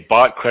and they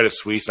bought Credit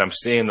Suisse, I'm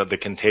seeing the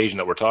contagion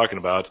that we're talking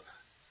about,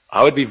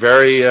 I would be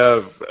very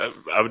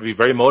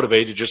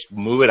motivated to just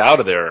move it out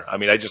of there. I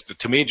mean,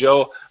 to me,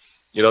 Joe,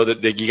 you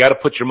got to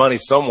put your money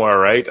somewhere,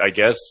 right? I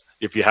guess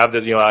if you have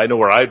I know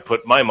where I'd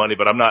put my money,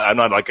 but I'm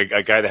not like a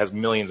guy that has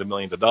millions and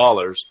millions of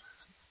dollars.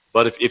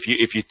 But if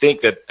you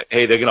think that,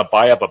 hey, they're going to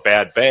buy up a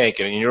bad bank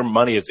and your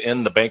money is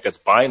in the bank that's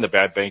buying the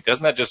bad bank,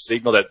 doesn't that just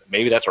signal that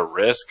maybe that's a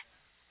risk?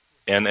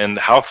 And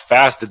how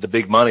fast did the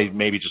big money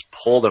maybe just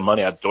pull their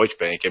money out of Deutsche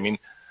Bank? I mean,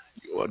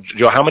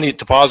 Joe, how many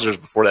depositors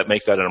before that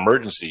makes that an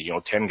emergency?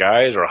 10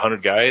 guys or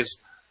 100 guys?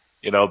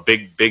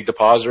 Big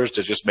depositors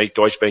to just make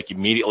Deutsche Bank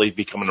immediately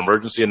become an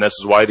emergency. And this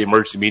is why the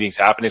emergency meeting's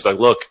happening. It's like,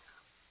 look,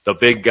 the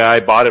big guy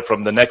bought it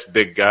from the next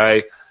big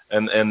guy,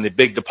 and the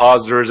big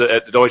depositors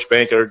at the Deutsche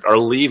Bank are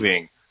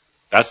leaving.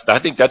 I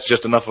think that's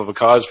just enough of a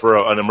cause for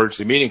an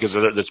emergency meeting, because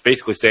it's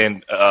basically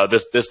saying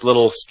this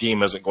little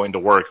scheme isn't going to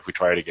work if we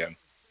try it again.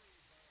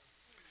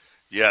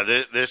 Yeah,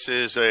 this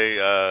is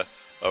a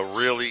a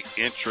really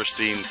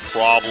interesting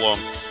problem.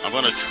 I'm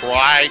going to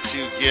try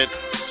to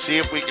see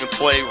if we can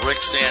play Rick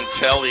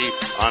Santelli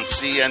on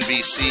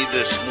CNBC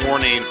this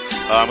morning.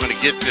 I'm going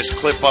to get this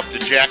clip up to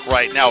Jack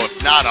right now.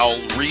 If not,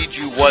 I'll read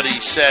you what he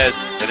says,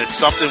 and it's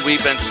something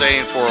we've been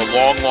saying for a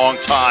long, long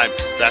time.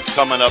 That's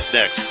coming up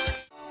next.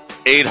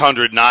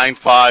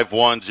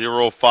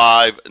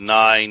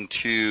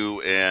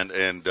 800-951-0592,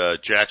 and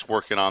Jack's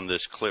working on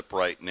this clip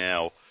right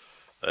now.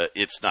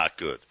 It's not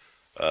good.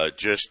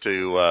 Just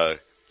to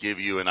give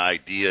you an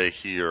idea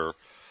here,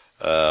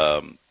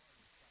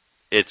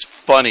 it's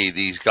funny,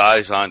 these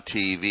guys on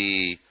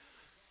TV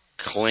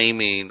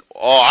claiming,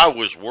 I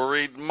was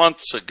worried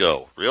months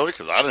ago. Really?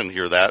 Because I didn't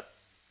hear that.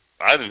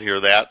 I didn't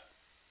hear that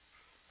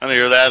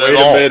at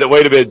all.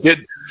 Wait a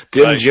minute.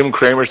 Didn't Jim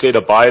Cramer say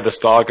to buy the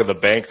stock of the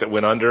banks that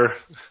went under?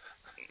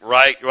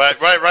 Right.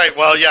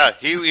 Well, yeah,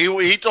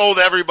 he told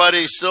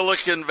everybody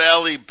Silicon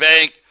Valley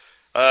Bank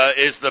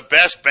is the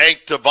best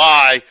bank to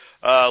buy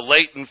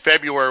late in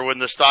February when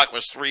the stock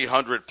was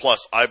 300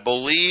 plus. I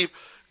believe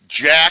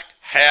Jack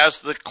has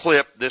the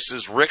clip. This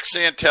is Rick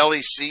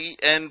Santelli,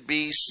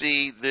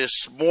 CNBC,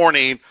 this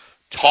morning,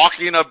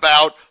 talking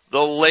about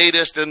the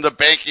latest in the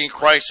banking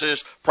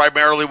crisis,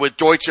 primarily with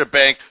Deutsche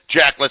Bank.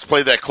 Jack, let's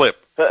play that clip.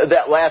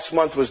 That last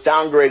month was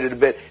downgraded a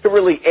bit. It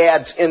really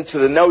adds into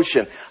the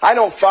notion. I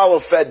don't follow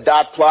Fed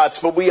dot plots,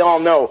 but we all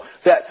know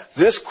that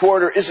this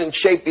quarter isn't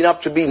shaping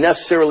up to be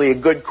necessarily a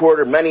good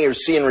quarter. Many are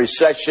seeing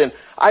recession.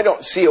 I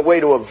don't see a way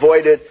to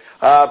avoid it.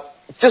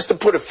 Just to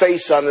put a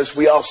face on this,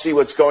 we all see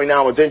what's going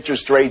on with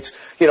interest rates,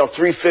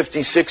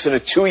 356 in a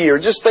 2-year.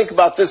 Just think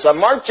about this. On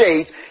March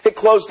 8th, it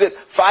closed at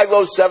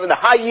 507. The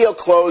high yield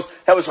closed.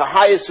 That was the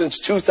highest since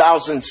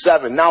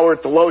 2007. Now we're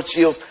at the lowest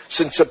yields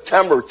since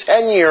September,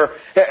 10-year.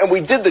 And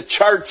we did the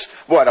charts,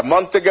 a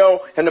month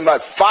ago? And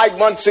about 5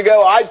 months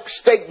ago, I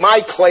staked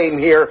my claim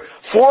here.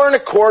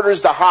 4.25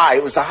 is the high.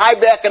 It was the high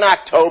back in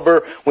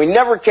October. We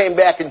never came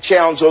back and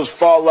challenged those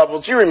fall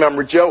levels. You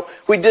remember, Joe,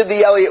 we did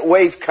the Elliott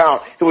wave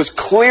count. It was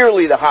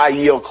clearly the high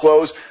yield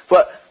close.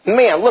 But,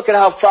 man, look at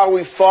how far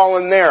we've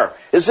fallen there.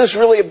 Is this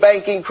really a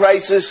banking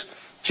crisis?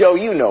 Joe,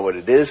 you know what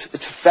it is.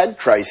 It's a Fed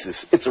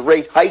crisis. It's a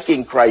rate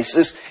hiking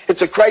crisis.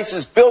 It's a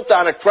crisis built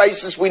on a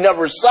crisis we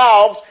never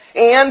solved.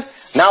 And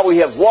now we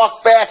have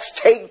walkbacks,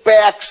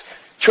 takebacks,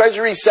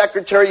 Treasury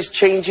secretaries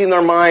changing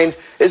their mind.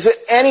 Is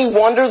it any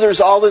wonder there's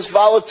all this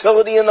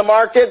volatility in the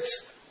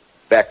markets?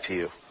 Back to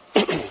you.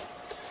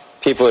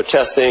 People are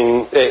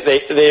testing.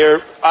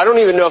 They're. I don't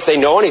even know if they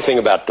know anything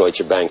about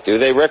Deutsche Bank. Do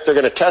they, Rick? They're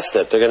going to test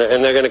it. They're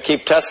going to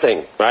keep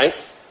testing, right?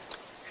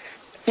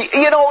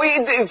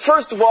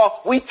 First of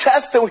all, we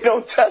test and we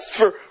don't test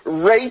for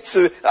rates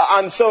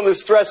on some of the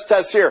stress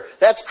tests here.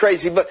 That's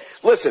crazy. But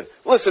listen,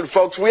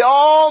 folks, we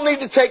all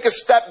need to take a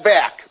step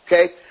back,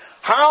 okay?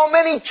 How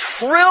many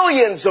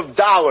trillions of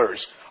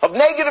dollars of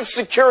negative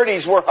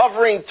securities were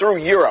hovering through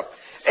Europe?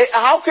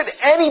 How could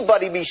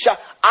anybody be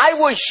shocked? I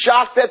was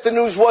shocked that the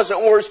news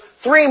wasn't worse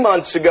 3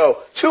 months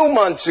ago, 2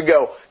 months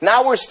ago.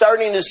 Now we're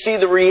starting to see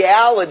the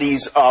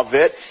realities of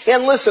it.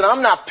 And listen,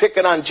 I'm not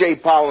picking on Jay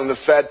Powell and the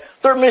Fed.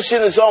 Their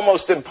mission is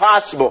almost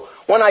impossible.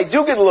 When I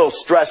do get a little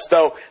stressed,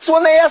 though, is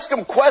when they ask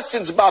him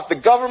questions about the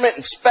government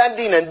and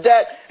spending and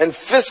debt and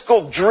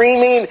fiscal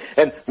dreaming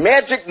and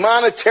magic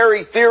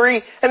monetary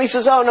theory. And he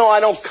says, oh, no,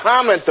 I don't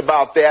comment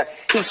about that.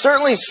 He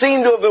certainly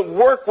seemed to have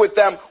worked with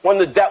them when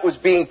the debt was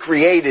being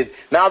created.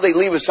 Now they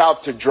leave us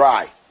out to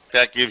dry.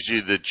 That gives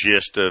you the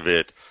gist of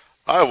it.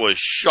 I was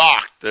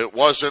shocked it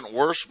wasn't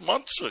worse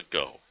months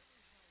ago.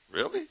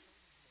 Really?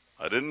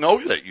 I didn't know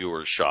that you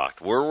were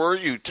shocked. Where were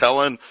you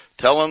telling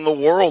the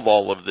world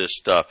all of this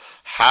stuff?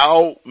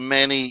 How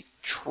many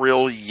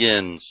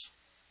trillions?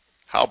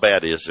 How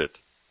bad is it?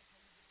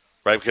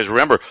 Right? Because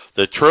remember,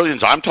 the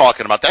trillions I'm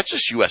talking about, that's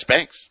just U.S.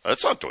 banks.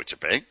 That's not Deutsche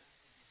Bank,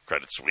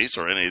 Credit Suisse,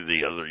 or any of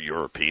the other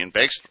European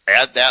banks.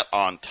 Add that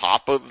on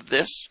top of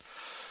this.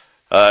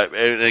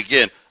 And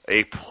again,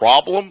 a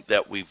problem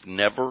that we've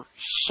never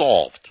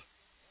solved.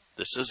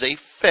 This is a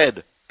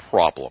Fed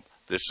problem.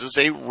 This is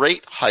a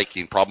rate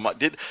hiking problem.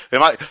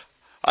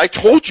 I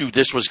told you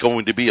this was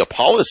going to be a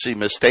policy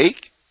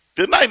mistake.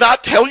 Didn't I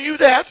not tell you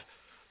that?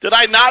 Did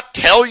I not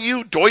tell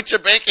you Deutsche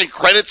Bank and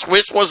Credit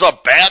Suisse was a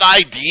bad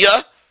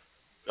idea?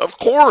 Of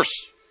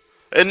course.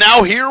 And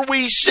now here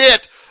we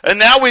sit, and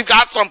now we've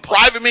got some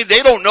private meetings.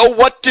 They don't know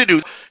what to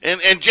do.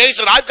 And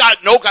Jason, I've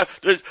got no.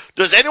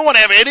 Does anyone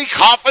have any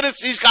confidence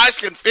these guys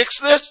can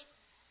fix this?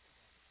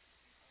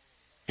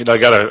 I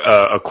got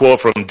a quote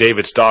from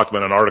David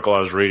Stockman, an article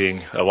I was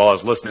reading while I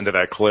was listening to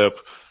that clip.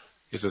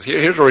 He says,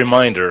 here's a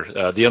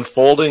reminder. The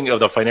unfolding of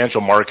the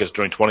financial markets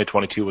during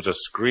 2022 was a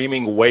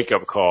screaming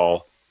wake-up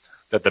call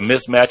that the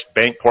mismatched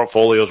bank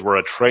portfolios were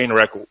a train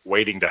wreck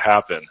waiting to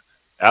happen.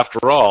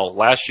 After all,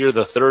 last year,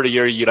 the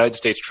 30-year United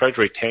States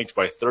Treasury tanked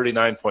by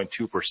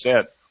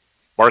 39.2%,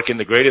 marking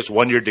the greatest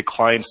one-year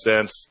decline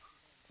since,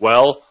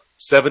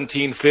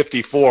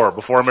 1754,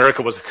 before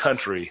America was a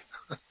country.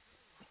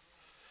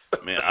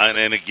 Man,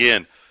 and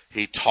again,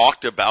 he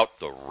talked about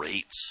the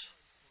rates.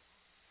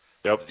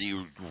 Yep.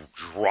 The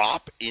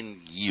drop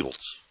in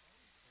yields.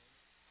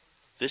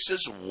 This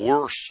is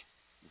worse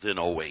than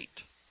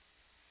 '08.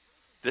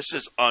 This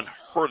is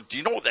unheard. Do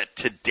you know that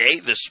today,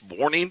 this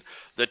morning,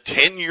 the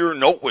 10-year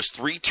note was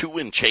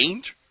 3.2 and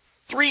change?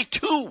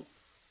 3.2.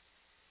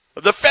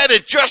 The Fed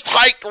had just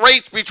hiked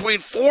rates between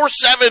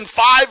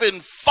 4.75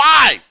 and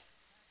 5.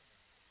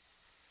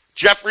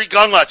 Jeffrey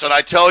Gunglas, and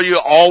I tell you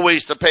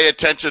always to pay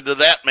attention to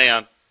that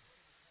man.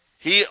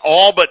 He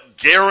all but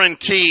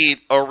guaranteed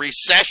a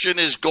recession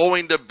is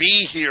going to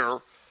be here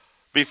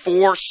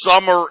before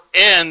summer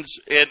ends.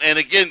 And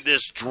again,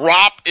 this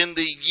drop in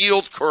the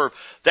yield curve.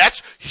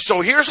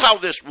 So here's how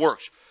this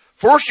works.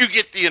 First you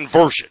get the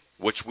inversion,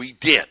 which we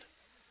did.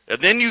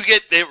 And then you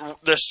get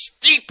the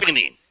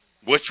steepening,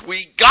 which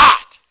we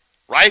got,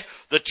 right?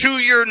 The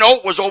 2-year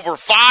note was over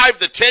 5.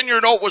 The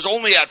 10-year note was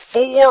only at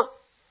 4.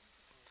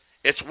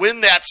 It's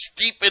when that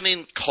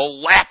steepening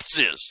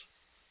collapses.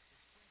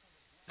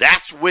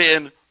 That's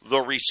when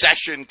the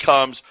recession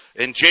comes.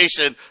 And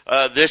Jason,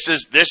 this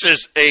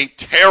is a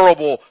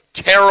terrible,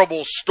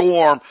 terrible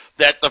storm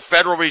that the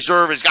Federal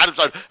Reserve has got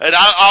himself. And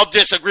I'll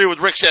disagree with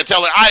Rick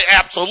Santelli. I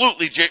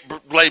absolutely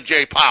blame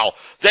Jay Powell.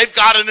 They've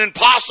got an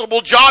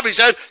impossible job. He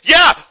said,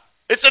 yeah,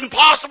 it's an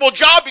impossible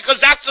job because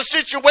that's the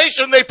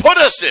situation they put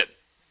us in.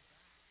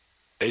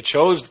 They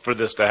chose for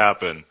this to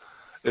happen.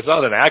 It's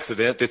not an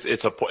accident.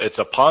 It's a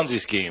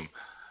Ponzi scheme.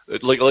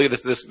 Look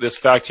at this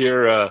fact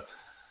here.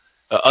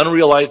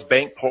 Unrealized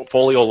bank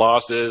portfolio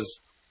losses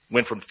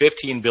went from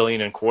 $15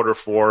 billion in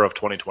Q4 of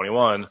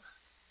 2021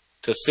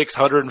 to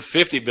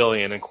 $650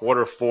 billion in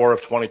Q4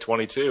 of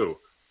 2022.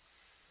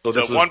 So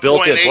this was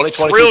built in.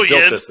 2022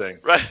 built this thing.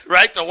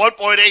 Right, to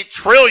 $1.8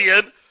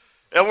 trillion.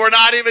 And we're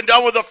not even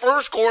done with the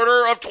first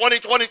quarter of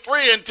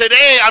 2023. And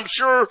today, I'm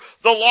sure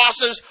the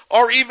losses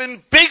are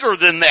even bigger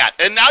than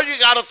that. And now you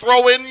got to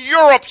throw in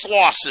Europe's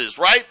losses,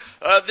 right?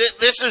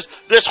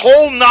 This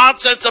whole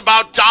nonsense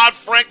about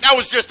Dodd-Frank, that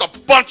was just a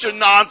bunch of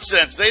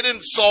nonsense. They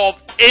didn't solve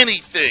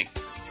anything.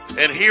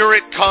 And here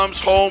it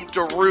comes home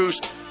to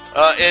roost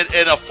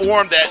in a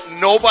form that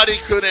nobody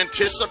could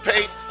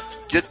anticipate.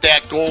 Get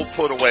that gold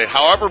put away.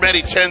 However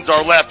many 10s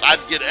are left, I'd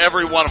get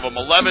every one of them.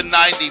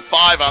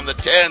 $11.95 on the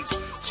 10s,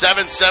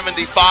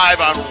 $7.75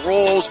 on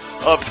rolls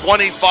of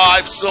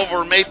 25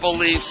 silver maple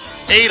leafs.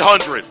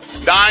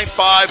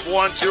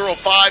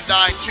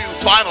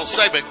 800-951-0592. Final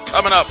segment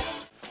coming up.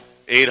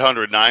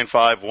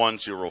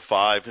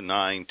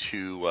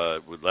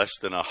 800-951-0592 with less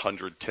than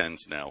 100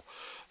 10s now.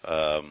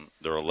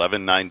 They're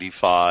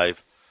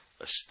 $11.95.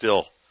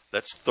 Still.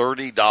 That's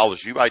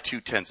 $30. You buy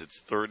 2 10s, it's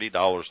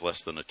 $30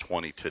 less than a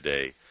 20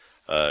 today.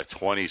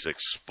 20's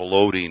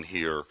exploding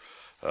here.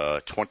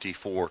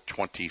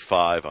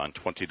 24.25 on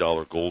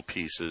 $20 gold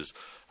pieces.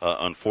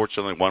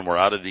 Unfortunately, when we're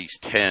out of these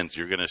 10s,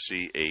 you're going to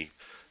see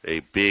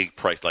a big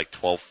price, like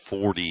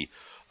 $12.40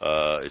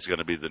 is going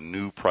to be the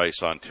new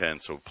price on 10.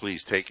 So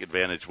please take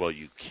advantage while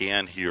you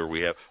can here.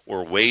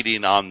 We're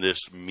waiting on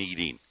this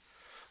meeting.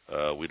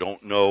 We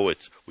don't know.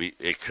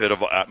 It could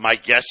have. My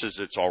guess is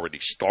it's already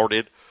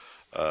started.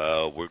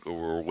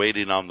 We're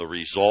waiting on the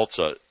results.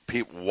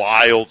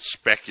 Wild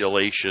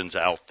speculations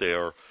out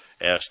there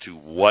as to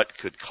what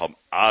could come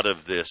out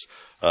of this.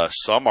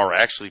 Some are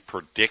actually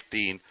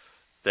predicting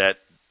that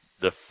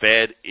the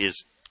Fed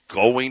is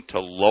going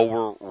to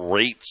lower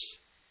rates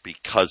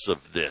because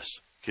of this.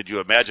 Could you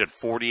imagine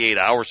 48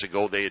 hours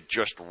ago they had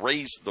just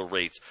raised the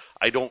rates?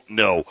 I don't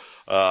know.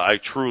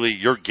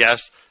 Your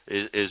guess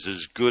is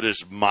as good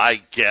as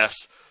my guess.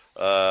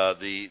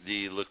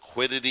 The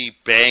liquidity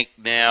bank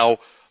now,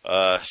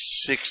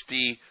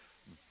 $60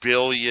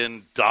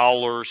 billion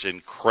in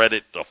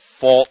credit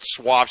default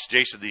swaps.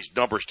 Jason, these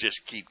numbers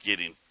just keep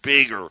getting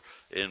bigger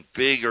and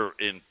bigger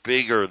and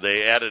bigger.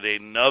 They added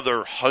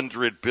another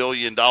 $100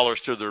 billion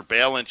to their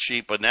balance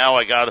sheet, but now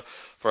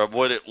from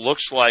what it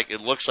looks like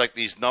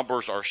these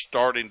numbers are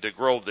starting to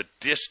grow. The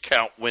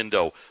discount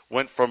window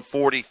went from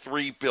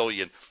 $43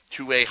 billion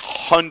to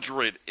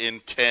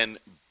 $110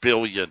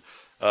 billion.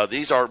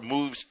 These are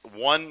moves,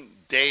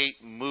 one-day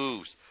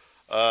moves.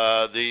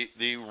 The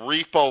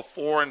repo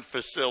foreign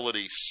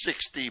facility,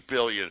 $60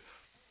 billion.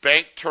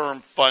 Bank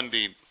term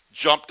funding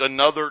jumped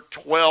another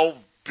 $12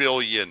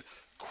 billion.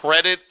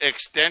 Credit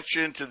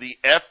extension to the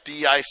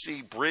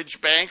FDIC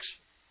bridge banks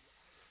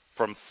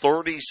from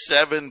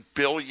 $37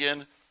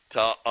 billion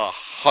to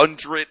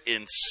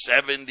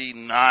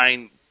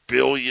 $179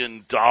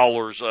 billion.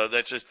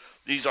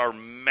 These are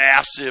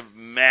massive,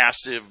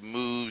 massive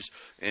moves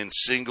in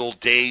single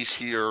days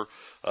here.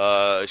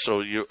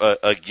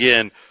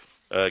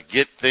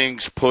 Get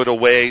things put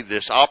away.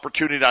 This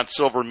opportunity on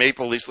silver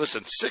maple leafs.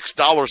 Listen,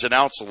 $6 an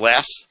ounce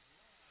less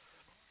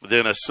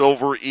than a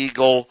silver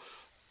eagle.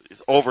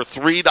 Over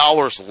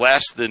 $3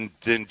 less than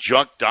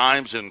junk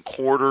dimes and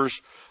quarters.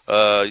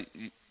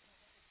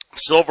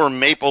 Silver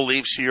maple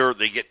leafs here,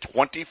 they get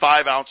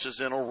 25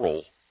 ounces in a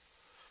roll.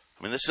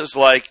 I mean, this is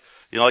like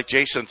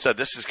Jason said,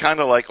 this is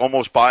kind of like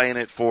almost buying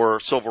it for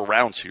silver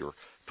rounds here.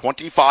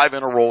 25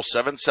 in a roll,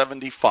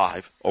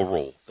 $7.75 a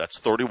roll. That's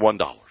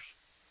 $31.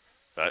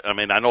 I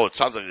mean, I know it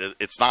sounds like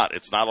it's not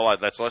a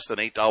lot. That's less than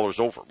 $8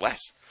 over,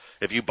 less.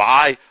 If you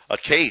buy a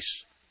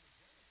case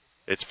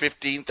It's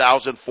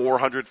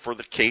 $15,400 for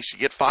the case. You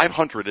get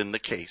 $500 in the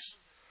case.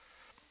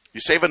 You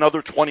save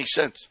another 20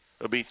 cents.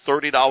 It'll be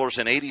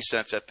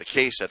 $30.80 at the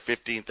case at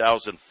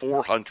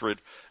 $15,400.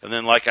 And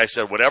then, like I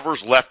said,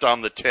 whatever's left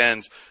on the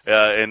 10s,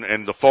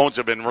 and the phones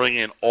have been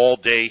ringing all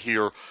day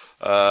here,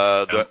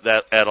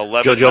 that at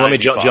 11. Joe, let me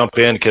jump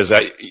in, because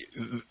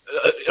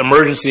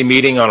emergency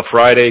meeting on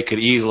Friday could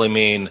easily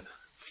mean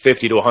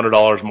 $50 to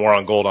 $100 more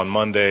on gold on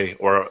Monday,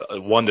 or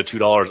 $1 to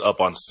 $2 up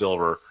on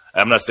silver.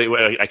 I'm not saying,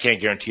 I can't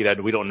guarantee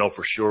that. We don't know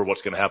for sure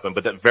what's going to happen,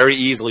 but that very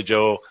easily,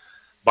 Joe,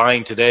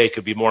 buying today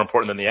could be more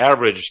important than the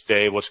average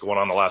day, what's going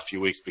on the last few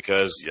weeks,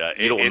 because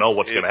you don't know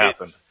what's going to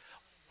happen.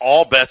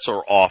 All bets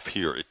are off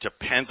here. It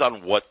depends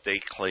on what they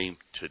claim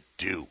to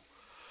do.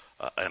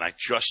 And I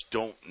just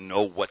don't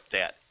know what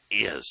that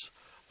is.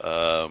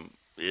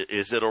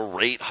 Is it a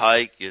rate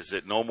hike? Is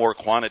it no more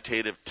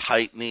quantitative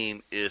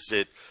tightening? Is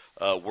it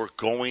we're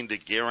going to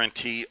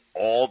guarantee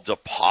all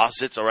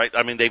deposits? All right.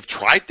 I mean, they've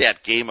tried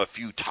that game a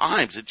few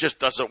times. It just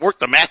doesn't work.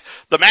 The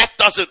math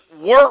doesn't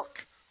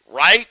work.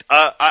 Right?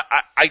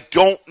 I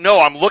don't know.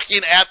 I'm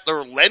looking at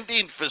their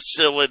lending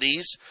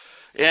facilities,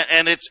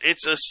 and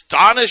it's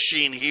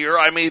astonishing here.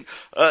 I mean,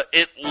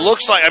 it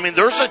looks like, I mean,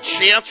 there's a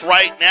chance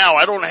right now.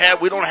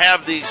 We don't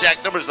have the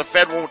exact numbers. The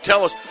Fed won't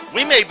tell us.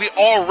 We may be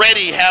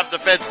already have the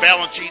Fed's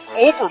balance sheet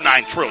over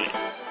 $9 trillion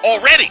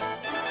already.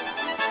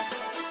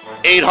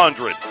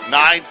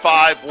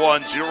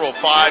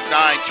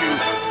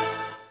 800-951-0592.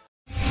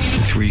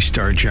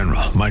 Three-star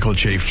General Michael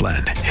J.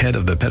 Flynn, head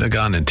of the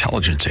Pentagon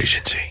Intelligence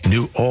Agency,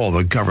 knew all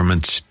the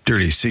government's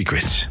dirty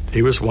secrets.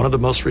 He was one of the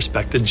most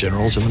respected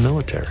generals in the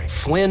military.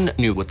 Flynn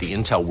knew what the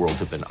intel world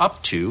had been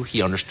up to.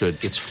 He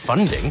understood its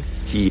funding.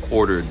 He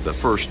ordered the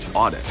first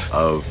audit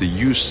of the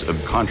use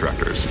of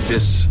contractors.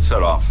 This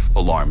set off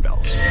alarm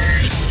bells.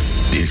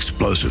 The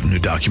explosive new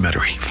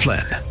documentary,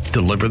 Flynn,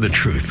 Deliver the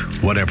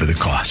Truth, Whatever the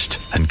Cost,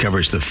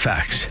 uncovers the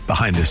facts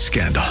behind this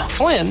scandal.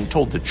 Flynn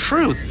told the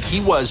truth.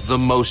 He was the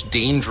most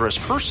dangerous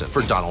person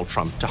for Donald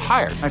Trump to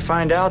hire. I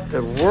find out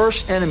the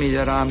worst enemy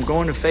that I'm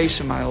going to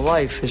face in my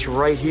life is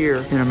right here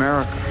in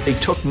America. They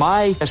took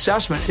my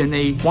assessment and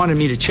they wanted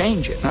me to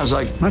change it. And I was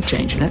like, I'm not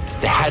changing it.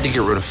 They had to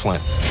get rid of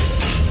Flynn.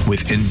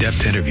 With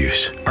in-depth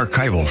interviews,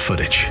 archival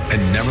footage,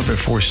 and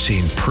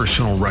never-before-seen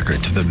personal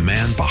records of the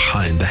man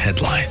behind the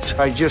headlines.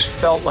 I just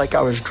felt like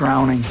I was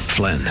drowning.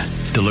 Flynn,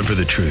 Deliver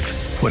the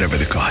Truth, Whatever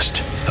the Cost.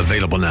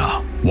 Available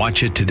now.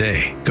 Watch it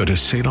today. Go to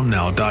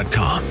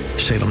salemnow.com.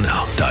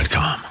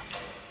 salemnow.com.